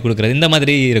டப்பாவை தூக்கி கொடுக்குறது, இந்த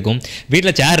மாதிரி இருக்கும்.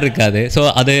 வீட்டில் சேர் இருக்காது. ஸோ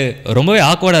அது ரொம்பவே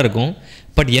ஆக்வர்டாக இருக்கும்.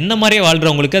 பட் என்ன மாதிரியே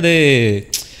வாழ்கிறவங்களுக்கு அது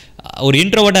ஒரு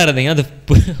இன்ட்ரோவர்ட்டாக இருந்தீங்க அது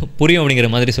புரியும் அப்படிங்கிற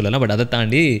மாதிரி சொல்லலாம். பட் அதை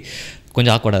தாண்டி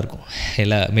கொஞ்சம் ஆக்வர்டாக இருக்கும்,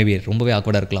 இல்லை மேபி ரொம்பவே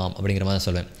ஆக்வர்டாக இருக்கலாம் அப்படிங்கிற மாதிரி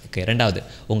சொல்லுவேன். ஓகே, ரெண்டாவது,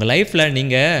 உங்கள் லைஃப்பில்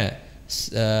நீங்கள்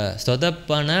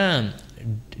சொதப்பான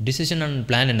டிசிஷன் அண்ட்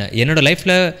பிளான் என்ன? என்னோடய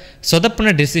லைஃப்பில்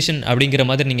சொதப்பான டிசிஷன் அப்படிங்கிற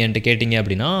மாதிரி நீங்கள் என்கிட்ட கேட்டிங்க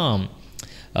அப்படின்னா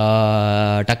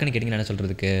டக்குன்னு கேட்டிங்க என்ன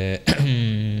சொல்கிறதுக்கு,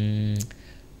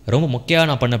 ரொம்ப முக்கியமாக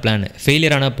நான் பண்ண பிளான்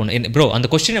ஃபெயிலியரான பொண்ணு ப்ரோ. அந்த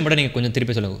கொஸ்டினை மட்டும் நீங்கள் கொஞ்சம்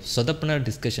திருப்பி சொல்லுங்கள். சொதப்பின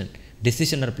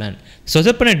டிசிஷன் ஆர் பிளான்.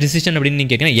 சொதப்பின டிசிஷன் அப்படின்னு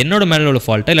நீங்கள் கேட்குறேன் என்னோட மேலே உள்ள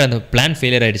ஃபால்ட்டா இல்லை அந்த பிளான்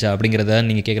ஃபெயிலியர் ஆகிடுச்சா அப்படிங்கிறத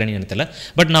நீங்கள் கேட்குறேன்னு எனக்கு தெரியல.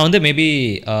 பட் நான் வந்து மேபி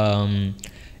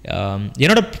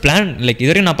என்னோட பிளான் லைக்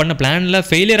இதுவரைக்கும் நான் பண்ண பிளானில்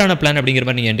ஃபெயிலியரான பிளான் அப்படிங்கிற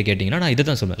மாதிரி நீங்கள் என்கிட்ட கேட்டிங்கன்னா நான் இதை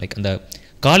தான் சொல்லுவேன். லைக் அந்த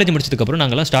காலேஜ் முடிச்சதுக்கப்புறம்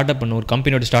நாங்கள்லாம் ஸ்டார்ட் அப் பண்ணோம், ஒரு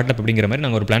கம்பெனியோட ஸ்டார்ட் அப் அப்படிங்கிற மாதிரி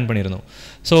நாங்கள் ஒரு பிளான் பண்ணியிருந்தோம்.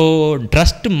 ஸோ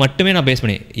ட்ரஸ்ட் மட்டுமே நான் பேஸ்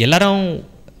பண்ணி எல்லாரும்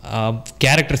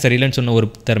கேரக்டர் சரியில்லைன்னு சொன்ன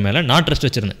ஒருத்தர் மேலே நான் ட்ரஸ்ட்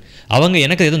வச்சுருந்தேன். அவங்க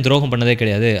எனக்கு எதுவும் துரோகம் பண்ணதே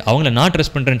கிடையாது, அவங்கள நான்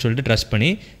ட்ரஸ்ட் பண்ணுறேன்னு சொல்லிட்டு ட்ரஸ்ட் பண்ணி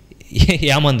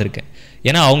ஏமாந்துருக்கேன்.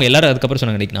 ஏன்னா அவங்க எல்லாரும் அதுக்கப்புறம்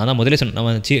சொன்னாங்க லைக் நான் தான் முதலே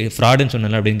நான் ஃப்ராடுன்னு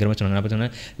சொன்னேன் அப்படிங்கிற மாதிரி சொன்னாங்க. அப்போ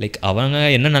சொன்னேன் லைக் அவங்க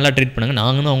என்ன நல்லா ட்ரீட் பண்ணாங்க,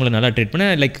 நாங்களும் அவங்கள நல்லா ட்ரீட்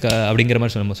பண்ணேன் லைக் அப்படிங்கிற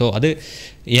மாதிரி சொன்னோம். ஸோ அது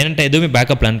என்கிட்ட எதுவுமே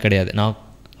பேக்கப் பிளான் கிடையாது. நான்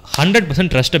 100%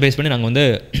 ட்ரஸ்ட்டை பேஸ் பண்ணி நாங்கள் வந்து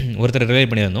ஒருத்தர் ரிலே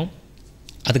பண்ணியிருந்தோம்.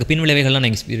 அதுக்கு பின் விளைவுகள்லாம்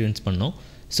நான் எக்ஸ்பீரியன்ஸ் பண்ணோம்.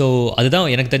 ஸோ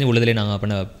அதுதான் எனக்கு தெரிஞ்ச உள்ளதிலே நாங்கள்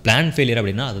பண்ண பிளான் ஃபெயிலியர்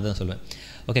அப்படின்னா அதுதான் சொல்லுவேன்.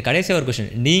 ஓகே, கடைசியாக ஒரு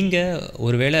கொஸ்டின். நீங்கள்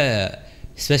ஒருவேளை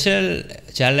ஸ்பெஷல்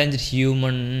சேலஞ்ச்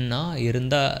ஹியூமனாக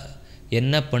இருந்தால்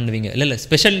என்ன பண்ணுவீங்க? இல்லை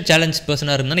ஸ்பெஷல் சேலஞ்ச்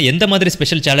பர்சனாக இருந்தால் எந்த மாதிரி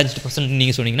ஸ்பெஷல் சேலஞ்ச் பர்சன்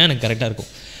நீங்கள் சொன்னீங்கன்னா எனக்கு கரெக்டாக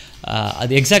இருக்கும்.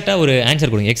 அது எக்ஸாக்டாக ஒரு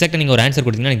ஆன்சர் கொடுங்க. எக்ஸாக்டாக நீங்கள் ஒரு ஆன்சர்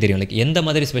கொடுத்தீங்கன்னா எனக்கு தெரியும் லைக் எந்த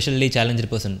மாதிரி ஸ்பெஷலி சேலஞ்சு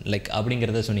பர்சன் லைக்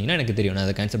அப்படிங்கிறத சொன்னீங்கன்னா எனக்கு தெரியும். நான்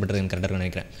அதை ஆன்சர் பண்ணுறது எனக்கு கரெக்டாக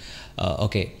நினைக்கிறேன்.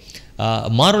 Okay,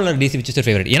 Marvel R DC which is your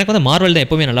favourite? எனக்கு வந்து மார்வல் தான்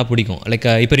எப்போவுமே நல்லா பிடிக்கும். லைக்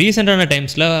இப்போ ரீசெண்டான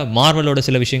டைம்ஸில் மார்வலோட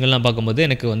சில விஷயங்கள்லாம் பார்க்கும்போது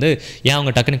எனக்கு வந்து ஏன்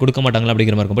அவங்க டக்குன்னு கொடுக்க மாட்டாங்களா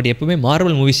அப்படிங்கிற மாதிரி இருக்கும். பட் எப்போவுமே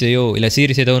மார்வல் மூவிஸையோ இல்லை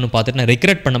சீரிஸ் ஏதோ ஒன்று பார்த்துட்டு நான்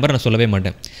ரெக்ரெட் பண்ண மாதிரி நான் சொல்லவே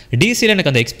மாட்டேன். டிசியில்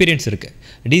எனக்கு அந்த எக்ஸ்பீரியன்ஸ் இருக்குது.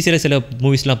 டிசியில் சில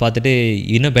மூவிஸ்லாம் பார்த்துட்டு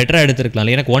இன்னும் பெட்டராக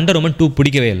எடுத்துருக்கலாம். எனக்கு Wonder Woman 2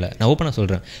 பிடிக்கவே இல்லை. நான் ஓப்பனாக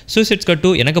சொல்கிறேன். Suicide Squad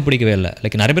 2 எனக்கு பிடிக்கவே இல்லை.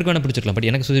 லைக் நிறைய பேருக்கு வேணால் பிடிச்சிருக்கலாம், பட்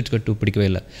எனக்கு Suicide Squad 2 பிடிக்கவே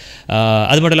இல்லை.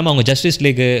 அது மட்டும் இல்லாமல் அவங்க ஜஸ்டிஸ்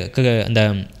லீக்கு அந்த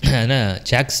என்ன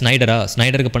ஜாக்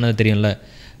ஸ்னைடருக்கு பண்ணது தெரியும்ல,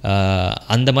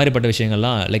 அந்த மாதிரிப்பட்ட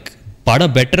விஷயங்கள்லாம் லைக்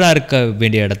படம் பெட்டராக இருக்க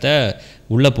வேண்டிய இடத்த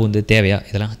உள்ளே பூந்து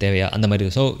இதெல்லாம் தேவையா அந்த மாதிரி.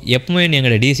 ஸோ எப்பவுமே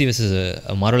நீங்கள் டிசி வெர்சஸ்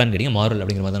மார்வலான்னு கேட்டிங்க, மார்வல்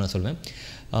அப்படிங்கிற மாதிரி தான் நான் சொல்வேன்.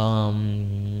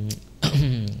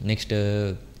 நெக்ஸ்ட்டு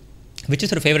விச்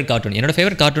இஸ் ஒரு ஃபேவரட் கார்ட்டூன்? என்னோட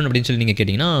ஃபேவரட் கார்ட்டூன் அப்படின்னு சொல்லி நீங்கள்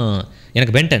கேட்டிங்கன்னா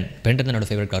எனக்கு பென்டன் தான் என்னோட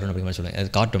ஃபேவரட் கார்ட்டூன் அப்படிங்கிற மாதிரி சொல்லுவேன்.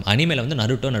 அது கார்ட்டூன் அனிமேல வந்து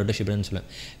நருட்டோ ஷிபுடன் சொல்லுவேன்.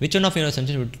 Which one of your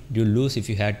sense you lose if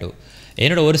you had to?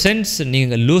 என்னோட ஒரு சென்ஸ்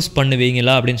நீங்கள் லூஸ்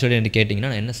பண்ணுவீங்களா அப்படின்னு சொல்லி எனக்கு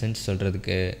கேட்டிங்கன்னா நான் என்ன சென்ஸ்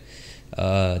சொல்கிறதுக்கு,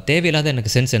 தேவையில்லாத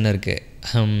எனக்கு சென்ஸ் என்ன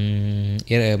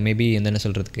இருக்குது மேபி என்ன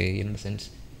சொல்கிறதுக்கு, என்னோட சென்ஸ்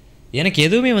எனக்கு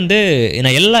எதுவுமே வந்து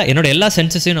நான் என்னோட எல்லா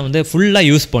சென்சஸையும் நான் வந்து ஃபுல்லாக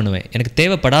யூஸ் பண்ணுவேன். எனக்கு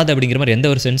தேவைப்படாது அப்படிங்கிற மாதிரி எந்த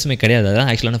ஒரு சென்ஸுமே கிடையாது.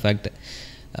 அதுதான் ஆக்சுவலான ஃபேக்ட்.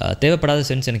 தேவைப்படாத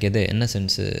சென்ஸ் எனக்கு என்ன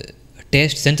sense,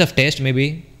 sense of taste maybe.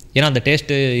 ஏன்னா அந்த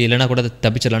டேஸ்ட்டு இல்லைனா கூட அதை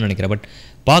தப்பிச்சிடலாம்னு நினைக்கிறேன். பட்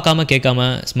பார்க்காம கேட்காம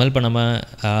ஸ்மெல்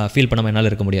பண்ணாமல் ஃபீல் பண்ணாமல்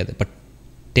என்னால் இருக்க முடியாது. But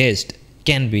taste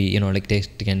can be like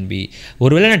taste can be.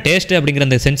 ஒருவேளை நான் டேஸ்ட்டு அப்படிங்கிற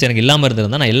அந்த சென்ஸ் எனக்கு இல்லாமல்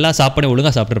இருந்திருந்தால் நான் எல்லா சாப்பாடையும்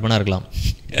ஒழுங்காக சாப்பிட்ருப்பேனா இருக்கலாம்.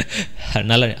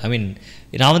 நல்லா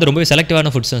நான் வந்து ரொம்பவே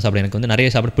செலக்டிவான ஃபுட்ஸ் தான் சாப்பிடுவேன். எனக்கு வந்து நிறைய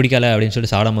சாப்பிட பிடிக்கல அப்படின்னு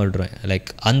சொல்லிட்டு சாப்பிடாம விட்டுருவேன். லைக்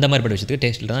அந்த மாதிரிப்பட்ட விஷயத்துக்கு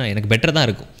டேஸ்ட்டில் தான் எனக்கு பெட்டர் தான்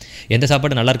இருக்கும். எந்த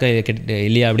சாப்பாடு நல்லா இருக்க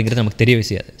இல்லையா அப்படிங்கிறது நமக்கு தெரிய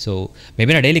விஷயம். ஸோ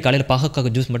மேபி நான் டெய்லி காலையில்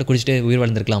பாகக்காக ஜூஸ் மட்டும் குடிச்சிட்டு உயிர்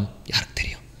வாழ்ந்துருக்கலாம், யாருக்கு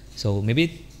தெரியும். So maybe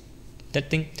that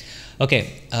thing. Okay,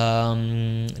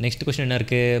 next question என்ன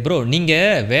இருக்குது ப்ரோ?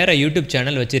 நீங்கள் வேறு யூடியூப்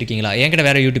சேனல் வச்சுருக்கீங்களா? என்கிட்ட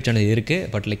வேறு யூடியூப் சேனல் இருக்குது.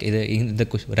 பட் லைக் இந்த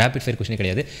ரேபிட் ஃபயர் கொஸ்டின்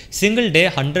கிடையாது. சிங்கிள் டே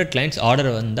 100 clients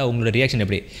ஆர்டர் வந்தால் உங்களோட ரியாக்ஷன்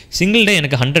எப்படி? சிங்கிள் டே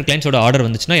எனக்கு 100 clientsோட ஆர்டர்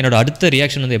வந்துச்சுன்னா என்னோட அடுத்த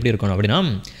ரியாக்ஷன் வந்து எப்படி இருக்கணும் அப்படின்னா,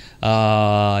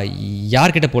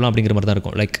 யார்கிட்ட போகலாம் அப்படிங்கிற மாதிரி தான்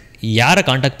இருக்கும். லைக் யாரை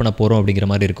காண்டாக்ட் பண்ண போகிறோம் அப்படிங்கிற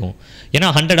மாதிரி இருக்கும். ஏன்னா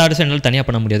 100 ஆர்டர்ஸ் என்னால் தனியாக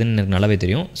பண்ண முடியாதுன்னு எனக்கு நல்லாவே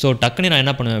தெரியும். ஸோ டக்குன்னு நான்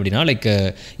என்ன பண்ணுவேன் அப்படின்னா, லைக்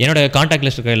என்னோட காண்டாக்ட்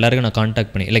லிஸ்ட் இருக்கிற எல்லாருக்கும் நான்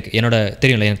காண்டாக்ட் பண்ணி, லைக் என்னோட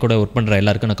தெரியும்ல என் கூட ஒர்க் பண்ணுற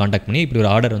எல்லாருக்கும் நான் காண்டாக்ட் பண்ணி இப்படி ஒரு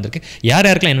ஆர்டர் வந்திருக்கு,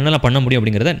 யாருக்கெல்லாம் என்னென்னலாம் பண்ண முடியும்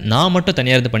அப்படிங்கிறத நான் மட்டும்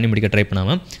தனியாக இருந்து பண்ணி முடிக்க ட்ரை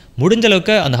பண்ணாமல் முடிஞ்ச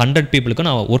அளவுக்கு அந்த 100 பீப்புளுக்கு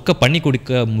நான் ஒர்க்கை பண்ணி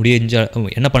கொடுக்க முடிஞ்ச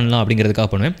என்ன பண்ணலாம் அப்படிங்கிறதுக்காக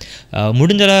பண்ணுவேன்.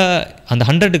 முடிஞ்ச அந்த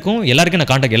 100க்கும் எல்லாருக்கும்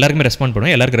நான் காண்டாக்ட் எல்லாருக்குமே ரெஸ்பாண்ட்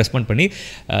பண்ணுவேன். எல்லாருக்கும் ரெஸ்பாண்ட் பண்ணி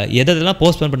எதெல்லாம்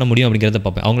போஸ்ட்போன் பண்ண முடியும் அப்படிங்கிறத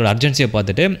பார்ப்பேன். அவங்களோட அர்ஜென்சியை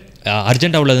பார்த்துட்டு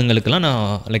அர்ஜென்ட்டாக உள்ளதுங்களுக்கெல்லாம் நான்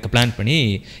லைக் பிளான் பண்ணி,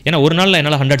 ஏன்னா ஒரு நாளில்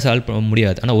என்னால் 100 சால்வ் பண்ண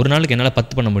முடியாது, ஆனால் ஒரு நாளுக்கு என்னால்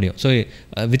 10 பண்ண முடியும். ஸோ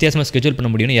வித்தியாசமாக ஸ்கெட்யூல் பண்ண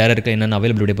முடியும்னு யாருக்கு என்னென்ன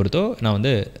அவைலபிலிட்டியை பொறுத்தோ நான்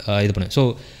வந்து இது பண்ணுவேன். ஸோ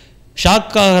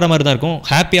ஷாக் ஆகிற மாதிரி தான் இருக்கும்.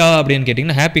 ஹாப்பியாக அப்படின்னு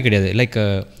கேட்டிங்கன்னா ஹாப்பி கிடையாது. லைக்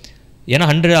ஏன்னா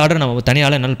 100 ஆர்டர் நம்ம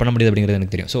தனியால் என்னால் பண்ண முடியாது அப்படிங்கிறது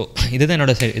எனக்கு தெரியும். ஸோ இதுதான்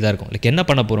என்னோட இதாக இருக்கும். லைக் என்ன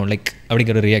பண்ண போகிறோம் லைக்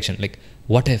அப்படிங்கிற ஒரு ரியாக்ஷன், லைக்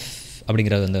வாட் இஃப்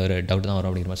அப்படிங்கிற அந்த ஒரு டவுட் தான் வரும்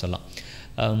அப்படிங்கிற மாதிரி சொல்லலாம்.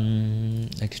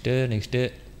 Next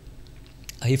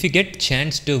if you get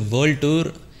chance to world tour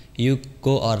you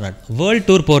go R not. World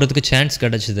tour போகிறதுக்கு சான்ஸ்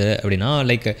கிடச்சிது அப்படின்னா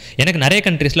லைக் எனக்கு நிறைய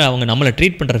கண்ட்ரீஸில் அவங்க நம்மளை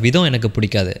ட்ரீட் பண்ணுற விதம் எனக்கு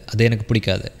பிடிக்காது, அது எனக்கு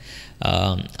பிடிக்காது.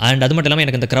 அண்ட் அது மட்டும் இல்லாமல்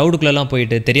எனக்கு அந்த க்ரௌடுக்குள்ளெல்லாம்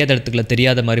போயிட்டு தெரியாத இடத்துக்குள்ள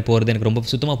தெரியாத மாதிரி போகிறது எனக்கு ரொம்ப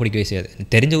சுத்தமாக பிடிக்கவே செய்யாது.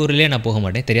 தெரிஞ்ச ஊர்லேயே நான் போக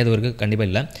மாட்டேன், தெரியாத ஊருக்கு கண்டிப்பாக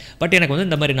இல்லை. பட் எனக்கு வந்து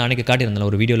இந்த மாதிரி நான் அன்றைக்கி காட்டியிருந்தேன்,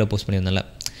 ஒரு வீடியோவில் போஸ்ட் பண்ணியிருந்தேன்ல,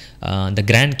 இந்த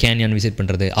கிராண்ட் கேன்யான் விசிட்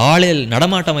பண்ணுறது, ஆளில்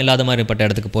நடமாட்டம் இல்லாத மாதிரி பட்ட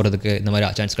இடத்துக்கு போகிறதுக்கு இந்த மாதிரி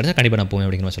சான்ஸ் கிடச்சா கண்டிப்பாக நான் போவேன்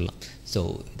அப்படிங்கிற சொல்லலாம். So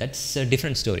that's a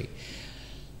different story.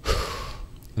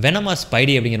 Venom R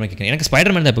Spidey அப்படிங்கிற மாதிரி கேட்குறேன். எனக்கு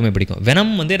ஸ்பைடர்மேன் தான் எப்பவுமே பிடிக்கும்.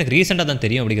 வெனம் வந்து எனக்கு ரீசெண்டாக தான்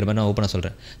தெரியும் அப்படிங்கிற மாதிரி நான் ஓப்பனாக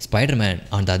சொல்கிறேன். Spiderman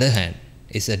on the other hand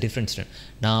is a different story.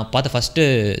 நான் பார்த்த ஃபஸ்ட்டு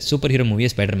சூப்பர் ஹீரோ மூவியே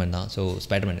ஸ்பைடர்மேன் தான். So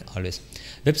Spiderman always.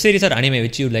 Web series R anime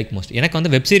which you like most? எனக்கு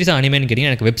வந்து வெப் சீரிஸாக அனிமேன்னு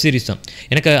கேட்டிங்கன்னா எனக்கு வெப் சீரிஸ் தான்.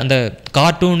 எனக்கு அந்த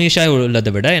கார்ட்டூனிஷாக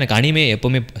உள்ளதை விட எனக்கு அனிமே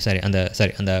எப்போவுமே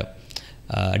அந்த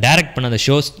டேரக்ட் பண்ண அந்த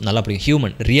ஷோஸ் நல்லா பிடிக்கும்.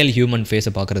 ரியல் ஹியூமன்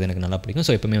ஃபேஸை பார்க்குறது எனக்கு நல்லா பிடிக்கும்.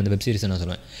 ஸோ எப்போவுமே வந்து வெப் சீரிஸ் நான்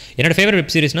சொல்லுவேன். என்னோடய ஃபேவரட்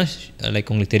வெப் சீரிஸ்னால் லைக்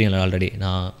உங்களுக்கு தெரியல ஆல்ரெடி,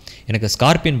 எனக்கு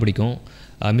ஸ்கார்பியன் பிடிக்கும்,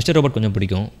 மிஸ்டர் ரோபோட் கொஞ்சம்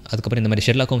பிடிக்கும், அதுக்கப்புறம் இந்த மாதிரி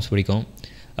ஷெர்லாக் ஹோம்ஸ் பிடிக்கும்,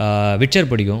 விட்சர்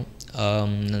பிடிக்கும்,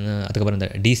 அதுக்கப்புறம் இந்த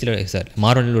டிசியில்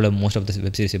மார்வலில் உள்ள most of the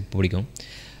web series பிடிக்கும்.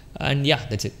 And yeah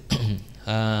that's it.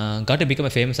 God to become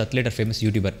a famous athlete R famous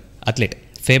YouTuber?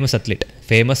 Famous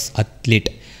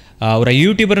athlete. ஒரு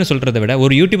யூடியூபர்னு சொல்கிறத விட,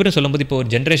 ஒரு யூடியூபர்னு சொல்லும்போது இப்போ ஒரு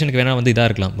ஜென்ரேஷனுக்கு வேணால் வந்து இதாக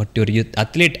இருக்கலாம். பட் ஒரு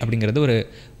அத்லீட் அப்படிங்கிறது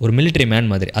ஒரு மிலிட்ரி மேன்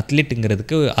மாதிரி.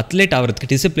 அத்லீட் ஆகிறதுக்கு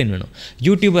டிசிப்ளின் வேணும்.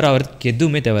 யூடியூபர் ஆகிறதுக்கு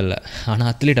எதுவுமே தேவையில்லை, ஆனால்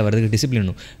அத்லீட் ஆகிறதுக்கு டிசிப்ளின்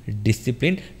வேணும்.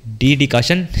 டிசிப்ளின்,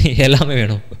 டிகாஷன் எல்லாமே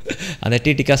வேணும். அந்த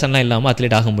டிகாஷன்லாம் இல்லாமல்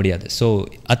அத்லீட் ஆக முடியாது. ஸோ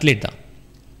அத்லீட் தான்.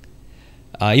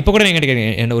 இப்போ கூட நீங்கள்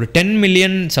கேட்குறீங்க, என்ன ஒரு 10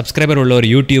 மில்லியன் சப்ஸ்கிரைபர் உள்ள ஒரு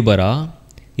யூடியூபராக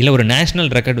இல்லை ஒரு நேஷ்னல்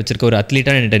ரெக்கார்ட் வச்சிருக்க ஒரு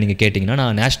அத்லீட்டாக என்கிட்ட நீங்கள் கேட்டிங்கன்னா,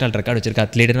 நான் நேஷ்னல் ரெக்கார்ட் வச்சிருக்க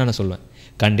அத்லீட்டுன்னு நான் சொல்லுவேன்.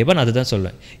 கண்டிப்பாக நான் அதுதான்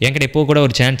சொல்லுவேன். என்கிட்ட இப்போ கூட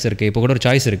ஒரு சான்ஸ் இருக்குது, இப்போ கூட ஒரு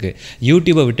சாய்ஸ் இருக்குது.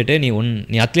 யூடியூப்பை விட்டுட்டு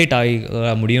நீ அத்லீட்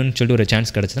ஆக முடியும்னு சொல்லிட்டு ஒரு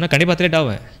சான்ஸ் கிடச்சிதுன்னா கண்டிப்பாக அத்லீட்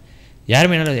ஆவேன்.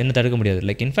 யாருமே என்ன தடுக்க முடியாது.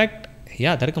 லைக் இன்ஃபேக்ட்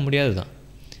தடுக்க முடியாது தான்.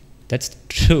 That's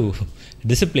true.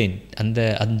 டிசிப்ளின் அந்த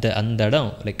அந்த அந்த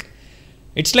இடம் like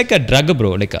it's like a drug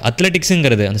bro. Like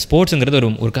அத்லெட்டிக்ஸுங்கிறது, அந்த ஸ்போர்ட்ஸுங்கிறது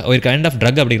ஒரு கைண்ட் ஆஃப்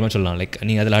ட்ரக் அப்படிங்கிற மாதிரி சொல்லலாம். லைக்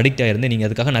நீங்கள் அதில் அடிக்ட் ஆகிருந்து நீங்கள்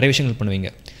அதுக்காக நிறைய விஷயங்கள்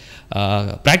பண்ணுவீங்க.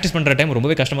 ப்ராக்டிஸ் பண்ணுற டைம்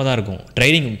ரொம்பவே கஷ்டமாக தான் இருக்கும்.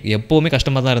 ட்ரைனிங் எப்போவுமே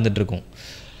கஷ்டமாக தான் இருந்துகிட்ருக்கும்.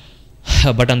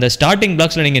 பட் அந்த ஸ்டார்டிங்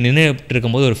பிளாக்ஸில் நீங்கள் நின்றுட்டு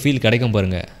இருக்கும்போது ஒரு ஃபீல் கிடைக்கும்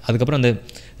பாருங்கள். அதுக்கப்புறம் அந்த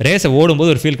ரேஸை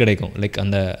ஓடும்போது ஒரு ஃபீல் கிடைக்கும். லைக்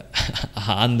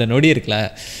அந்த நொடி இருக்குல்ல,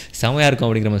 செமையாக இருக்கும்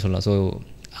அப்படிங்கிற மாதிரி சொல்லலாம். ஸோ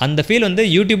அந்த ஃபீல் வந்து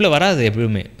யூடியூப்பில் வராது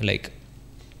எப்பவுமே. லைக்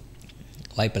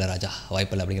வாய்ப்பில்லை ராஜா,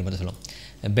 வாய்ப்பில்லை அப்படிங்கிற மாதிரி சொல்லலாம்.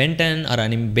 பென்டன் ஆர்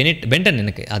பென்டன்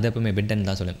எனக்கு அது எப்பவுமே பென்டன்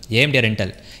தான் சொல்லுவேன். AMD R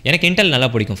Intel? எனக்கு இன்டெல் நல்லா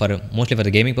பிடிக்கும் mostly for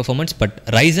gaming performance. But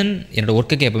Ryzen என்னோட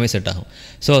ஒர்க்குக்கு எப்பவுமே செட் ஆகும்.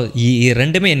 ஸோ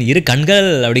ரெண்டுமே என் இரு கண்கள்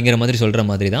அப்படிங்கிற மாதிரி சொல்கிற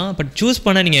மாதிரி தான். பட் சூஸ்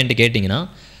பண்ண நீங்கள் என்கிட்ட கேட்டிங்கன்னா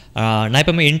நான்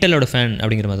எப்பவுமே இன்டெலோட ஃபேன்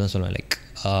அப்படிங்கிற மாதிரி தான் சொல்லுவேன். Like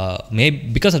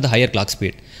because of the higher clock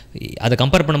speed. அதை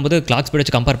கம்பேர் பண்ணும்போது கிளாக் ஸ்பீட்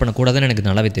வச்சு கம்பேர் பண்ணக்கூடாதுன்னு எனக்கு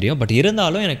நல்லாவே தெரியும். பட்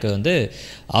இருந்தாலும் எனக்கு வந்து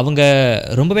அவங்க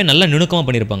ரொம்பவே நல்ல நுணுக்கமாக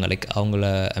பண்ணியிருப்பாங்க. லைக்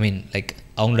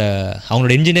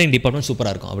அவங்களோட இன்ஜினியரிங் டிபார்ட்மெண்ட்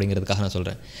சூப்பராக இருக்கும் அப்படிங்கிறதுக்காக நான்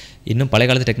சொல்கிறேன். இன்னும் பழைய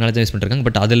காலத்து டெக்னாலஜி யூஸ் பண்ணிருக்காங்க.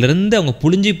 பட் அதிலிருந்து அவங்க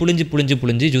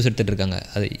புழிஞ்சு ஜூஸ் எடுத்துகிட்டு இருக்காங்க.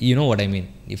 அது what I mean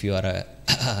if you are a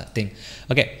thing.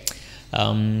 Okay,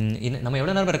 நம்ம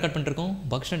எவ்வளோ நேரம் ரெக்கார்ட் பண்ணிருக்கோம்?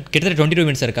 பக்ஷன் கிட்டத்தட்ட 22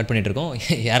 மினிட்ஸ் ரெக்கார்ட் பண்ணிட்டு இருக்கோம்.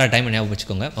 யாரா டைம் ஞாபகம்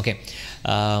வச்சுக்கோங்க. Okay,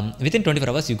 within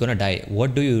 24 hours you gonna tie.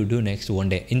 What to you two next one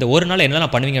day? இந்த ஒரு நாள்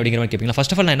என்னெல்லாம் பண்ணுவீங்க அப்படிங்கிற மாதிரி கேட்பீங்களா?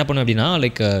 ஃபர்ஸ்ட் ஆஃப் ஆல் நான் என்ன பண்ணுவேன் அப்படின்னா,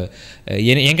 லைக்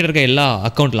என்கிட்ட இருக்க எல்லா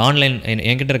அக்கௌண்ட்டில் ஆன்லைன்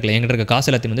என்கிட்ட இருக்க காசு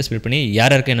எல்லாத்தையும் வந்து ஸ்பிளிட் பண்ணி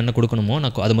யாருக்கு என்னென்ன கொடுக்கணுமோ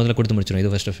நான் அது முதல்ல கொடுத்து முடிச்சிடும்.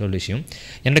 இது ஃபர்ஸ்ட் ஆஃப் ஆல் விஷயம்.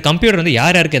 என்னோட கம்ப்யூட்டர் வந்து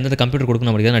யாருக்கு எந்த கம்ப்யூட்டர்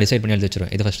கொடுக்கணும் அப்படிங்கிறத நான் டிசைட் பண்ணி எழுதி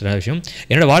வச்சிருவேன். இது ஃபர்ஸ்ட் விஷயம்.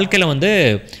 என்னோட வாழ்க்கையில் வந்து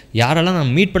யாரெல்லாம்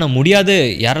நான் மீட் பண்ண முடியாது,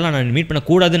 யாரெல்லாம் நான் மீட்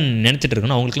பண்ணக்கூடாதுன்னு நினச்சிட்டு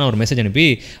இருக்கணும், அவங்களுக்குலாம் ஒரு மெசேஜ் அனுப்பி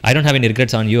I don't have any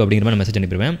regrets on you அப்படிங்கிற மாதிரி மெசேஜ்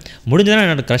அனுப்பிடுவேன். முடிஞ்சதுனா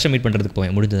என்னோட க்ரஷை மீட் பண்ணுறதுக்கு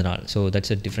போவேன் முடிஞ்சதுனால். So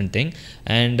that's a different thing.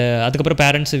 And அதுக்கப்புறம்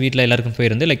பேரண்ட்ஸ் வீட்டில் எல்லாருக்கும்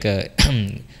போயிருந்து லைக்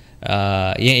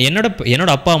என்னோட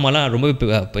அப்பா அம்மாலாம் ரொம்ப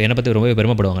என்னை பற்றி ரொம்பவே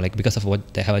பெருமைப்படுவாங்க. Like because of what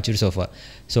they have achieved so for.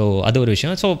 So அது ஒரு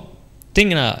விஷயம். ஸோ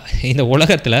நான் இந்த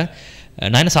உலகத்தில்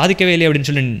நான் என்ன சாதிக்கவே இல்லை அப்படின்னு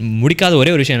சொல்லி முடிக்காத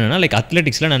ஒரே ஒரு விஷயம் என்னென்னா, லைக்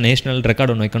அத்லெட்டிக்ஸில் நான் நேஷனல்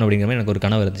ரெக்கார்டு ஒன்று வைக்கணும் அப்படிங்கிற மாதிரி எனக்கு ஒரு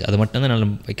கனவு இருந்துச்சு. அது மட்டும் தான்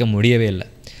நான் வைக்க முடியவே இல்லை.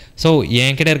 ஸோ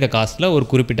என்கிட்ட இருக்க காசில் ஒரு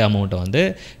குறிப்பிட்ட அமௌண்ட்டை வந்து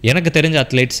எனக்கு தெரிஞ்ச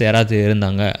அத்லெட்ஸ் யாராவது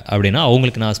இருந்தாங்க அப்படின்னா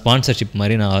அவங்களுக்கு நான் ஸ்பான்சர்ஷிப்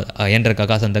மாதிரி நான் என்ற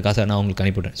காசு அந்த காசை நான் அவங்களுக்கு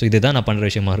அனுப்பிவிட்றேன். ஸோ இதுதான் நான் பண்ணுற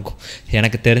விஷயமா இருக்கும்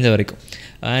எனக்கு தெரிஞ்ச வரைக்கும்.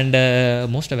 அண்ட்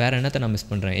மோஸ்ட்டாக வேறு என்னத்தை நான் மிஸ்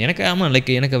பண்ணுறேன்?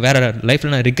 எனக்கு வேறு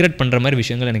லைஃப்பில் நான் ரிக்ரெட் பண்ணுற மாதிரி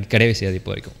விஷயங்கள் எனக்கு கிடையவே செய்யாது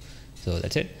இப்போ வரைக்கும். So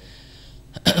that's it.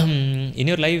 In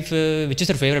your life, which is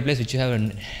your favorite place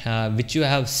which you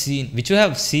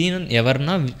have seen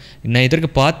எவர்னா நான் இதற்கு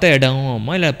பார்த்த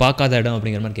இடமா இல்லை பார்க்காத இடம்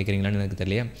அப்படிங்கிற மாதிரி கேட்குறீங்களான்னு எனக்கு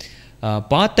தெரியல.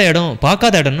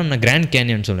 பார்க்காத இடம்னா நான் கிராண்ட்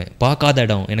கேன்யன் சொல்லுவேன். பார்க்காத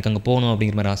இடம் எனக்கு அங்கே போகணும்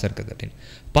அப்படிங்கிற மாதிரி ஆசை இருக்குது அப்படின்னு.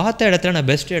 பார்த்த இடத்துல நான்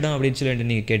பெஸ்ட் இடம் அப்படின்னு சொல்லிட்டு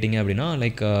நீங்கள் கேட்டிங்க அப்படின்னா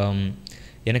லைக்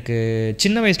எனக்கு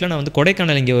சின்ன வயசில் நான் வந்து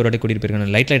கொடைக்கானல் இங்கே ஒரு வாட்டி கூட்டிகிட்டு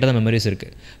போயிருக்கேன். லைட்டாக தான் மெமரிஸ்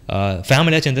இருக்குது.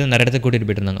 ஃபேமிலியாக சேர்ந்து நிறைய இடத்துக்கு கூட்டிகிட்டு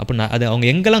போயிட்டு இருந்தாங்க. அப்போ அது அவங்க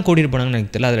எங்கெல்லாம் கூட்டிகிட்டு போனாங்கன்னு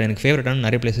எனக்கு தெரியல. அதில் எனக்கு ஃபேவரட்டான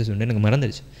நிறைய பிளேசஸ் உண்டு, எனக்கு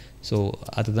மறந்துடுச்சு. ஸோ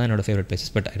அதுதான் என்னோடய favourite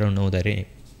places. But I don't know the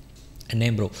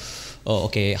name bro.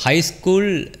 Okay, high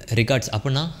school regards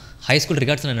அப்படின்னா ஹை ஸ்கூல்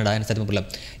ரிகார்ட்ஸ்னு என்னடா எனக்கு சத்தியமாக புரியல.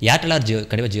 Airtel R Jio?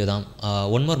 கண்டிப்பாக ஜியோ தான்.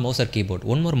 One more mouse R keyboard?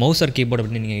 One more mouse R keyboard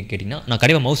அப்படின்னு நீங்கள் கேட்டிங்கன்னா நான்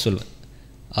கண்டிப்பாக மவுஸ் சொல்லுவேன்.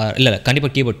 இல்லை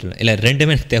கண்டிப்பாக கீபோர்ட் சொல்லுவேன். இல்லை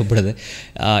ரெண்டுமே எனக்கு தேவைப்படுது.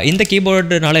 இந்த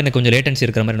கீபோர்டுனால எனக்கு கொஞ்சம் லேட்டன்சி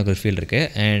இருக்கிற மாதிரி எனக்கு ஒரு ஃபீல் இருக்குது.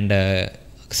 அண்ட்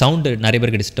சவுண்டு நிறைய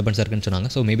பேருக்கு டிஸ்டர்பன்ஸாக இருக்குன்னு சொன்னாங்க.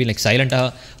 ஸோ மேபி லைக்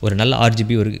சைலண்ட்டாக ஒரு நல்ல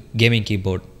RGB ஒரு கேமிங்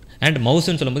கீபோர்ட். அண்ட்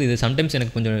மவுஸ்ன்னு சொல்லும்போது இது சம்டைம்ஸ்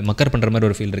எனக்கு கொஞ்சம் மக்கர் பண்ணுற மாதிரி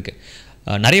ஒரு ஃபீல் இருக்குது.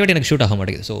 நிறைய வாட்டி எனக்கு ஷூட் ஆக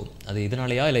மாட்டேங்குது. ஸோ அது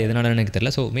இதனாலையா இல்லை எதனால எனக்கு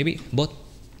தெரியல. So maybe both,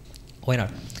 Y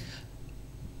not.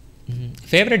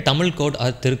 Favourite Tamil code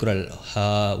R Thirukkural?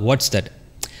 What's that?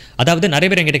 அதாவது நிறைய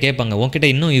பேர் என்கிட்ட கேட்பாங்க, உங்ககிட்ட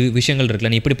இன்னும் விஷயங்கள்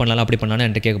இருக்குல்ல, நீ இப்படி பண்ணலாம் அப்படி பண்ணலான்னு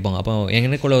என்கிட்ட கேட்பாங்க. அப்போ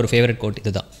எங்களுக்குள்ள ஒரு ஃபேவரட் கோட்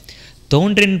இதுதான்.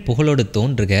 தோன்றின் புகழோடு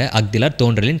தோன்றுக அக்திலார்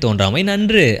தோன்றலின் தோன்றாமை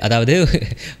நன்று. அதாவது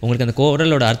உங்களுக்கு அந்த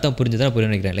குரலோட அர்த்தம் புரிஞ்சுதான் புரிய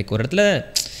நினைக்கிறேன். லைக் ஒரு இடத்துல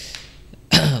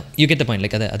you get the point.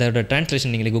 Like அதோட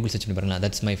ட்ரான்ஸ்லேஷன் நீங்களே கூகுள் சர்ச் பண்ணி பாருங்களா.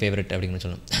 தட்ஸ் மை ஃபேவரட் அப்படின்னு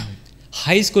சொல்லணும்.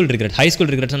 ஹை ஸ்கூல்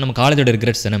ரிக்ரெட்ஸ் நம்ம காலேஜோட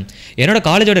ரிக்ரெட்ஸ் தானே. என்னோட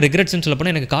காலேஜோட ரிக்ரெட்ஸ்னு சொல்ல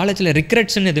போனால் எனக்கு காலேஜில்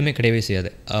ரிக்ரெட்ஸ்ன்னு எதுவுமே கிடையவே செய்யாது.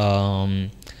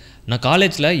 நான்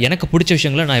காலேஜில் எனக்கு பிடிச்ச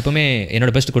விஷயங்களை நான் எப்போவுமே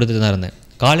என்னோடய பெஸ்ட் கொடுத்துட்டு தான் இருந்தேன்.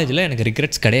 காலேஜில் எனக்கு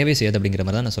ரிக்ரெட்ஸ் கிடையவே செய்யாது அப்படிங்கிற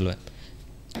மாதிரி தான் நான் சொல்லுவேன்.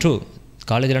 ட்ரூ,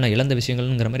 காலேஜில் நான் இழந்த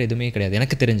விஷயங்கள்ங்கிற மாதிரி எதுவுமே கிடையாது.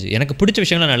 எனக்கு தெரிஞ்சு எனக்கு பிடிச்ச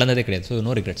விஷயங்கள் நான் இழந்ததே கிடையாது. So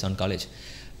no regrets on college.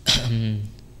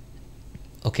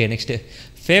 Okay, next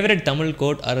favourite Tamil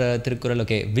code R Thirukkural?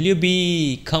 Okay, will you B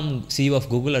come CEO of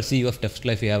Google R CEO of test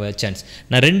life you have a chance?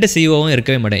 நான் 2 CEOவும்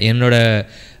இருக்கவே மாட்டேன்.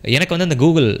 எனக்கு வந்து அந்த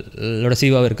கூகுளோட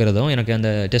CEOவாக இருக்கிறதும் எனக்கு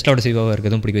அந்த டெஸ்லாவோட CEOவாக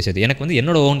இருக்கிறதும் பிடிக்கவே செய்யுது. எனக்கு வந்து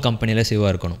என்னோட ஓன் கம்பெனியில்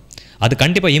CEOவாக இருக்கணும். அது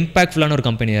கண்டிப்பாக இம்பாக்ட்ஃபுல்லான ஒரு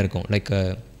கம்பெனியாக இருக்கும். லைக்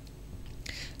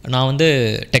நான் வந்து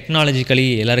டெக்னாலஜிக்கலி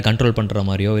எல்லோரும் கண்ட்ரோல் பண்ணுற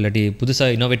மாதிரியோ இல்லாட்டி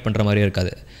புதுசாக இன்னோவேட் பண்ணுற மாதிரியோ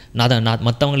இருக்காது. நான்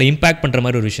மற்றவங்களை இம்பேக்ட் பண்ணுற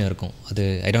மாதிரி ஒரு விஷயம் இருக்கும். அது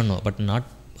I don't know, but not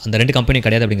அந்த 2 கம்பெனி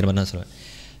கிடையாது அப்படிங்கிற மாதிரி நான் சொல்லுவேன்.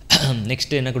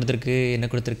 நெக்ஸ்ட்டு என்ன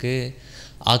கொடுத்துருக்கு?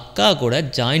 அக்கா கூட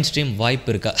ஜாயின்ட் ஸ்ட்ரீம்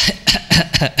வாய்ப்பு இருக்கா?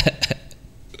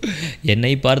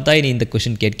 என்னை பார்த்தாய் நீ இந்த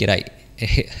கொஷின் கேட்கிறாய்.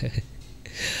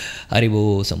 ஹரிபோ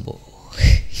சம்போ.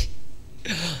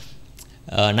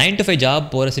 9 to 5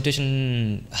 ஜாப் போகிற சுச்சுவேஷன்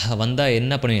வந்தால்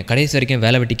என்ன பண்ணுவீங்க? கடைசி வரைக்கும்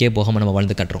வேலை வெட்டிக்கே போகாமல் நம்ம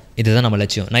வாழ்ந்து கட்டுறோம். இதுதான் நம்ம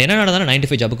லட்சியம். நான் என்ன நடந்தாலும் 9 to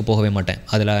 5 ஜாபுக்கு போகவே மாட்டேன்.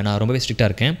 அதில் நான் ரொம்பவே ஸ்ட்ரிக்டாக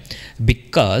இருக்கேன்.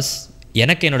 பிகாஸ்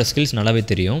எனக்கு என்னோடய ஸ்கில்ஸ் நல்லாவே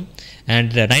தெரியும்.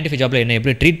 அண்ட் 9 to 5 ஜாப்பில் என்ன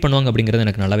எப்படி ட்ரீட் பண்ணுவாங்க அப்படிங்கிறது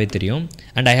எனக்கு நல்லாவே தெரியும்.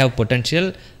 And I have potential.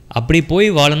 அப்படி போய்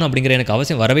வாழணும் அப்படிங்கிற எனக்கு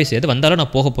அவசியம் வரவே செய்யாது. வந்தாலும்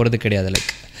நான் போக போகிறது கிடையாது.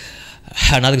 லைக்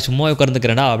நான் அதுக்கு சும்மா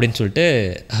உட்கார்ந்துக்கிறேன்டா அப்படின்னு சொல்லிட்டு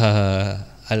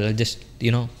ஜஸ்ட்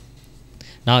யூனோ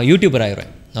நான் யூடியூபர்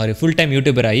ஆகிடுவேன். நான் ஒரு ஃபுல் டைம்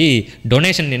யூடியூபர் ஆகி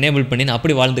டொனேஷன் எனேபிள் பண்ணி நான்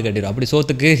அப்படி வாழ்ந்து கட்டிடுவேன். அப்படி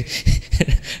சோத்துக்கு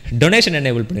டொனேஷன்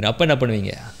எனேபிள் பண்ணிடுறேன். அப்போ என்ன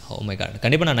பண்ணுவீங்க? ஓ மை காட்,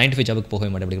 கண்டிப்பாக நான் 9 to 5 ஜாபுக்கு போகவே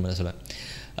மாட்டேன் அப்படிங்கிற மாதிரி சொல்லுவேன்.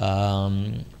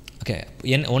 ஓகே,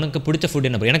 உனக்கு பிடிச்ச ஃபுட்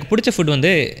என்ன? எனக்கு பிடிச்ச ஃபுட்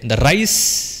வந்து இந்த ரைஸ்,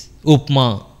 உப்மா,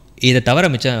 இதை தவிர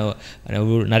மிச்சம்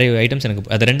நிறைய ஐட்டம்ஸ் எனக்கு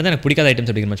அது 2 தான் எனக்கு பிடிக்காத ஐட்டம்ஸ்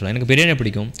அப்படிங்கிற மாதிரி சொல்லலாம். எனக்கு பிரியாணி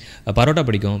பிடிக்கும், பரோட்டா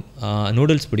பிடிக்கும்,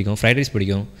 நூடுல்ஸ் பிடிக்கும், ஃப்ரைட் ரைஸ்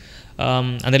பிடிக்கும்.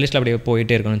 அந்த லிஸ்ட்டில் அப்படியே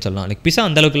போயிட்டே இருக்கணும்னு சொல்லலாம். லைக் பிஸா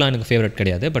அந்தளவுக்குலாம் எனக்கு ஃபேவரட்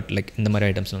கிடையாது. பட் லைக் இந்த மாதிரி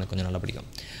ஐட்டம்ஸ் எனக்கு கொஞ்சம் நல்லா பிடிக்கும்.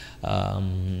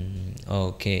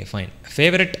 Okay fine.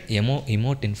 ஃபேவரட்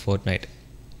இமோட் இன் ஃபோர்ட்நைட்?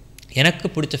 எனக்கு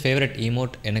பிடிச்ச ஃபேவரட்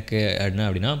இமோட் எனக்கு என்ன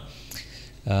அப்படின்னா,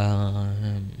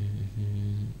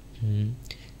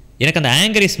 எனக்கு அந்த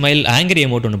ஆங்கரி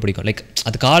எமோட் ஒன்று பிடிக்கும். லைக்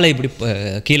அது காலை இப்படி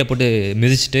கீழே போட்டு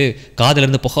மிதிச்சுட்டு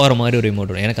காதிலேருந்து புகை வர மாதிரி ஒரு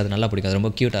எமோட் ஒன்று எனக்கு அது நல்லா பிடிக்கும். அது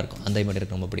ரொம்ப க்யூட்டாக இருக்கும். அந்த எமோட்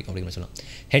எனக்கு ரொம்ப பிடிக்கும் அப்படின்னு சொல்லலாம்.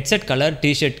 ஹெட்செட் கலர்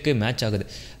டிஷர்ட்டுக்கு மேட்ச் ஆகுது.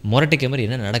 மொரட்டிக்க மாதிரி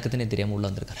என்ன நடக்குதுன்னே தெரியாமல் உள்ளே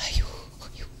வந்திருக்காரு. ஐயோ.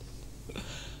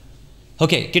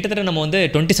 ஓகே, கிட்டத்தட்ட நம்ம வந்து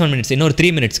 27 minutes, இன்னொரு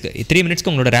 3 minutesக்கு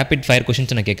உங்களோட ரேபிட் ஃபயர்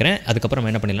கொஷின்ஸ் நான் கேட்குறேன். அதுக்கப்புறம்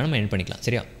என்ன பண்ணிடலாம், நம்ம எண்ட் பண்ணிக்கலாம்.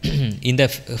 சரியா? இந்த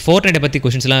ஃபோர்ட்நைட்டை பற்றி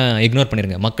கொஷின்ஸ்லாம் இக்னோர்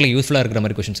பண்ணிடுங்க. மக்களுக்கு யூஸ்ஃபுல்லாக இருக்கிற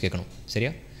மாதிரி கொஷின்ஸ் கேட்கணும்.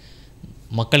 சரியா?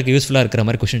 மக்களுக்கு யூஸ்ஃபுல்லாக இருக்கிற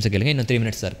மாதிரி கொஷின்ஸை கேளுங்க. இன்னும் 3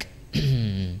 minutes தான் இருக்குது.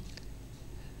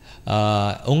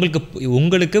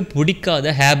 உங்களுக்கு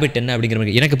பிடிக்காத ஹேபிட் என்ன அப்படிங்கிற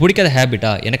மாதிரி. எனக்கு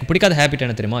பிடிக்காத ஹேபிட்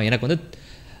என்ன தெரியுமா? எனக்கு வந்து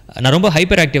நான் ரொம்ப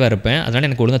ஹைப்பர் ஆக்டிவாக இருப்பேன். அதனால்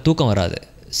எனக்கு ஒழுங்காக தூக்கம் வராது.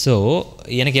 ஸோ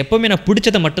எனக்கு எப்போவுமே நான்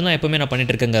பிடிச்சதை மட்டும்தான் எப்போவுமே நான்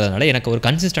பண்ணிகிட்டு இருக்கேங்கிறதுனால எனக்கு ஒரு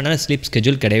கன்சிஸ்டண்டான ஸ்லீப்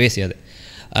ஸ்கெட்யூல் கிடையவே செய்யாது.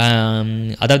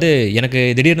 அதாவது எனக்கு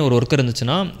திடீர்னு ஒரு ஒர்க்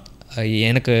இருந்துச்சுன்னா,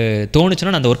 எனக்கு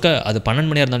தோணுச்சுன்னா நான் அந்த ஒர்க்கை அது 12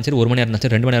 மணியாக இருந்தாலும் சரி, 1 மணியாக இருந்தாலும்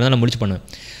சரி, 2 மணியாக இருந்தாலும் நான் முடிச்சு பண்ணுவேன்.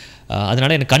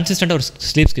 அதனால் எனக்கு கன்சிஸ்டண்ட்டாக ஒரு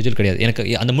ஸ்லீப் ஸ்கெட்யூல் கிடையாது. எனக்கு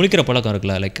அந்த முழிக்கிற பழக்கம்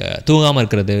இருக்குல்ல, லைக் தூங்காமல்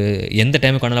இருக்கிறது, எந்த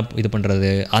டைமுக்கு வேணாலும் இது பண்ணுறது,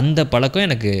 அந்த பழக்கம்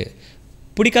எனக்கு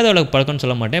பிடிக்காத பழக்கம்னு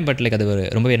சொல்ல மாட்டேன். பட் லைக் அது ஒரு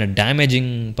ரொம்பவே என்ன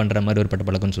டேமேஜிங் பண்ணுற மாதிரி ஒரு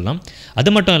பழக்கம்னு சொல்லலாம். அது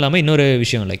மட்டும் இல்லாமல் இன்னொரு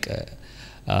விஷயம், லைக்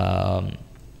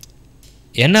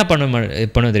என்ன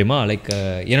பண்ணுவேன் தெரியுமா, லைக்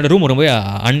என்னோடய ரூம் ரொம்ப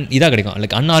இதாக கிடைக்கும்,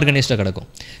 லைக் அன்ஆர்கனைஸ்டாக கிடக்கும்.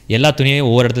 எல்லா துணியையும்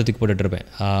ஒவ்வொரு இடத்துல தூக்கி போட்டுட்ருப்பேன்.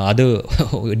 அது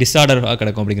டிஸார்டராக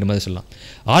கிடக்கும் அப்படிங்கிற மாதிரி சொல்லலாம்.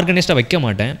 ஆர்கனைஸ்டாக வைக்க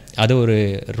மாட்டேன். அது ஒரு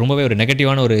ரொம்பவே ஒரு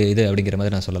நெகட்டிவான ஒரு இது அப்படிங்கிற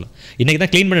மாதிரி நான் சொல்லலாம். இன்றைக்கி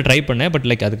தான் க்ளீன் பண்ண ட்ரை பண்ணேன், பட்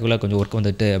லைக் அதுக்குள்ளே கொஞ்சம் ஒர்க்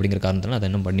வந்துட்டு அப்படிங்கிற காரணத்தினால அதை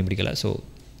இன்னும் பண்ணி முடிக்கல. So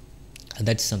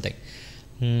that's something.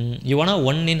 யூ வானா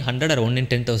 1 in 100 or 1 in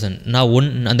 10,000.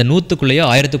 நான் அந்த 100க்குள்ளேயோ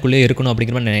 1000க்குள்ளேயோ இருக்கணும்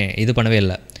அப்படிங்கிற மாதிரி இது பண்ணவே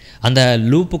இல்லை. அந்த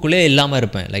லூப்புக்குள்ளே இல்லாமல்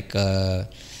இருப்பேன். லைக்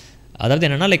அதாவது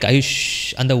என்னென்னா லைக்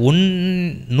அந்த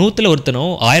 100ல் ஒருத்தனோ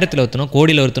 1000ல் ஒருத்தனோ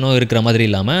கோடியில் ஒருத்தனோ இருக்கிற மாதிரி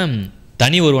இல்லாமல்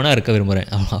தனி ஒருவனாக இருக்க விரும்புகிறேன்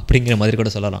அப்படிங்கிற மாதிரி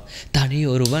கூட சொல்லலாம். தனி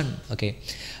ஒருவன். Okay.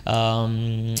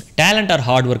 Talent R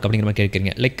hard work அப்படிங்கிற மாதிரி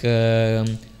கேட்குறீங்க. லைக்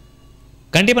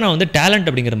கண்டிப்பாக நான் வந்து டேலண்ட்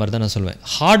அப்படிங்கிற மாதிரி தான் நான் சொல்வேன்.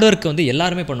 ஹார்ட் ஒர்க் வந்து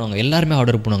எல்லாருமே பண்ணுவாங்க, எல்லாருமே ஹார்ட்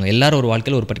ஒர்க் பண்ணுவாங்க. எல்லாரும் ஒரு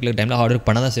வாழ்க்கையில் ஒரு பர்டிகுலர் டைமில் ஹார்ட் ஒர்க்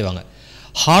பண்ண தான் செய்வாங்க.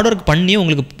 ஹார்ட் ஒர்க் பண்ணி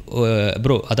உங்களுக்கு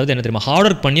அதாவது என்ன தெரியுமா, ஹார்ட்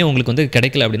ஒர்க் பண்ணி உங்களுக்கு வந்து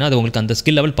கிடைக்கல அப்படின்னா அது உங்களுக்கு அந்த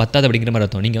ஸ்கில் லெவல் பத்தாது அப்படிங்கிற மாதிரி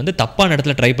அர்த்தம். நீங்கள் வந்து தப்பான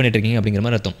இடத்துல ட்ரை பண்ணிட்டு இருக்கீங்க அப்படிங்கிற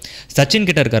மாதிரி அர்த்தம். சச்சின்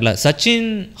கிட்ட இருக்கார்ல, சச்சின்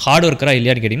ஹார்ட் ஒர்க்கரா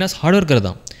இல்லையான்னு கேட்டிங்கன்னா ஹார்ட் ஒர்க்கர்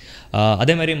தான்.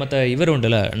 அதே மாதிரி மற்ற இவர்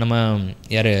உண்டுல, நம்ம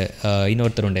யார்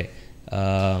இன்னொருத்தர் உண்டு,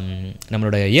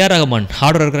 நம்மளோட AR Rahman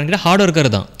heart ஒர்க்கர்ங்கிட்ட hard worker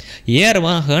தான். ஏஆர்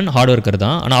ரஹ்மான் ஹார்ட் ஒர்க்கர்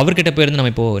தான். ஆனால் அவர்கிட்ட போயிருந்து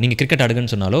நம்ம இப்போது நீங்கள் கிரிக்கெட்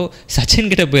ஆடுங்கன்னு சொன்னாலோ, சச்சின்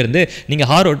கிட்ட போயிருந்து நீங்கள்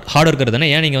ஹார்ட் ஒர்க்கர் தானே,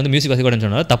 ஏன் நீங்கள் வந்து மியூசிக் வாசிக்கூடன்னு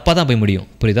சொன்னாலும் தப்பாக தான் போய் முடியும்.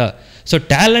 புரியுதா? ஸோ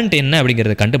டேலண்ட் என்ன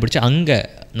அப்படிங்கிறத கண்டுபிடிச்சி அங்கே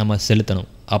நம்ம செலுத்தணும்.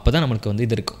 அப்போ தான் நம்மளுக்கு வந்து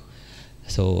இது இருக்கும்.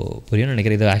 ஸோ புரியும்னு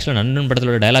நினைக்கிறேன். இது ஆக்சுவலாக நண்பன்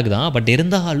படத்தோட டைலாக் தான், பட்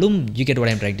இருந்தாலும் you get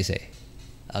what I am trying to say.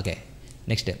 Okay,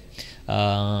 next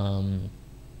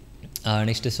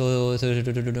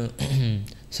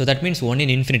so that means 1 in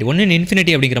infinity. 1 in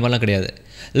infinity அப்படிங்கிற மாதிரிலாம் கிடையாது.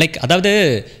 லைக் அதாவது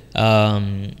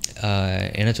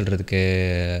என்ன சொல்கிறதுக்கு,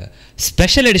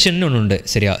 ஸ்பெஷல் எடிஷன் ஒன்று உண்டு.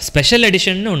 சரியா? ஸ்பெஷல்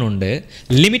எடிஷன் ஒன்று உண்டு,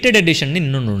 லிமிட்டட் எடிஷன்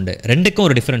இன்னொன்று உண்டு. ரெண்டுக்கும்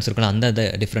ஒரு டிஃப்ரென்ஸ் இருக்கணும். அந்த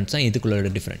டிஃப்ரென்ஸ் தான்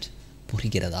இதுக்குள்ள டிஃப்ரென்ஸ்.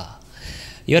 புரிகிறதா?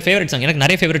 Your favourite song. எனக்கு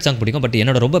நிறைய ஃபேவரட் சாங் பிடிக்கும், பட்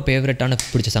என்னோட ரொம்ப ஃபேவரட்டான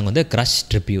பிடிச்ச சாங் வந்து க்ரஷ்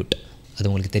ட்ரிபியூட். அது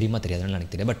உங்களுக்கு தெரியுமா தெரியாதுன்னு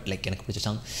எனக்கு தெரியாது, பட் லைக் எனக்கு பிடிச்ச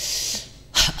சாங்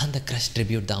அந்த க்ரஷ்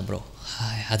ட்ரிபியூட் தான் ப்ரோ.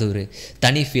 அது ஒரு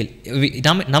தனி ஃபீல்.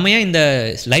 நம்ம ஏன் இந்த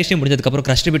லைவ் ஸ்ட்ரீம் முடிஞ்சதுக்கப்புறம்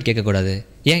க்ரஷ் ட்ரிபியூட் கேட்கக்கூடாது?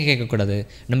 ஏன் கேட்கக்கூடாது?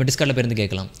 நம்ம டிஸ்கார்டில் போயிருந்து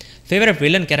கேட்கலாம். Favourite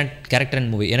villain character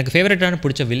and movie. எனக்கு ஃபேவரட்டான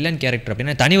பிடிச்ச வில்லன் கேரக்டர்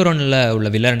அப்படின்னா தனி ஒருவனில் உள்ள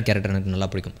வில்லன் கேரக்டர் எனக்கு நல்லா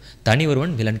பிடிக்கும். தனி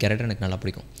ஒருவன் வில்லன் கேரக்டர் எனக்கு நல்லா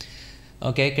பிடிக்கும்.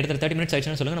 ஓகே, கிட்டத்தட்ட 30 minutes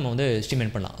ஆயிடுச்சுன்னு சொல்லுங்கள், நம்ம வந்து ஸ்ட்ரீம்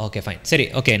எண்ட் பண்ணலாம். Okay fine. சரி,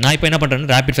 ஓகே. நான் இப்போ என்ன பண்ணுறேன்னு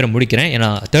ரேபிட் ஃபயர் முடிக்கிறேன். ஏன்னா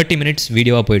 30 minutes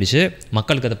வீடியோவாக போயிடுச்சு.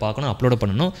 மக்களுக்கு அதை பார்க்கணும், அப்லோட்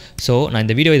பண்ணணும். ஸோ நான்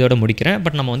இந்த வீடியோ இதோட முடிக்கிறேன்.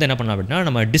 பட் நம்ம வந்து என்ன பண்ணலாம் அப்படின்னா,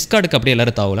 நம்ம டிஸ்கார்டுக்கு அப்படியே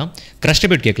எல்லோரும் தாவலாம். க்ரஷ்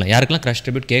ட்ரிபியூட் கேட்கலாம். யாருக்கெல்லாம் க்ரஷ்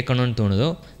ட்ரிபியூட் கேட்கணும்னு தோணுதோ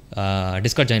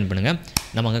டிஸ்கார்ட் ஜாயின் பண்ணுங்கள்,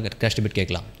 நம்ம அங்கே க்ரஷ் ட்ரிபியூட்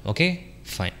கேட்கலாம். Okay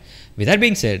fine. With that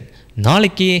being set,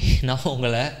 நாளைக்கு நான்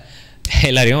உங்களை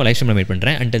எல்லாரையும் லைவ் ஸ்ட்ரீமில் மீட்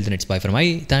பண்ணுறேன். Until then it's by from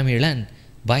I.Tamizhan.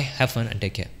 By, have fun and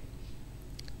take care.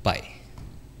 By.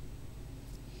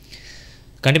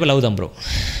 கண்டிப்பாக லவ் தான் bro.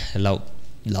 Love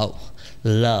love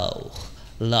love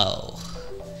love.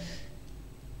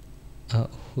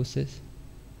 Who's this?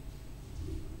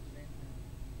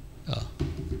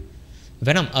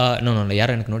 Venom. No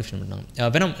யாரும் எனக்கு notification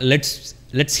பண்ணாங்க. Venom,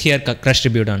 let's hear crush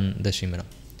tribute on the stream. Venom,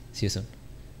 see you soon.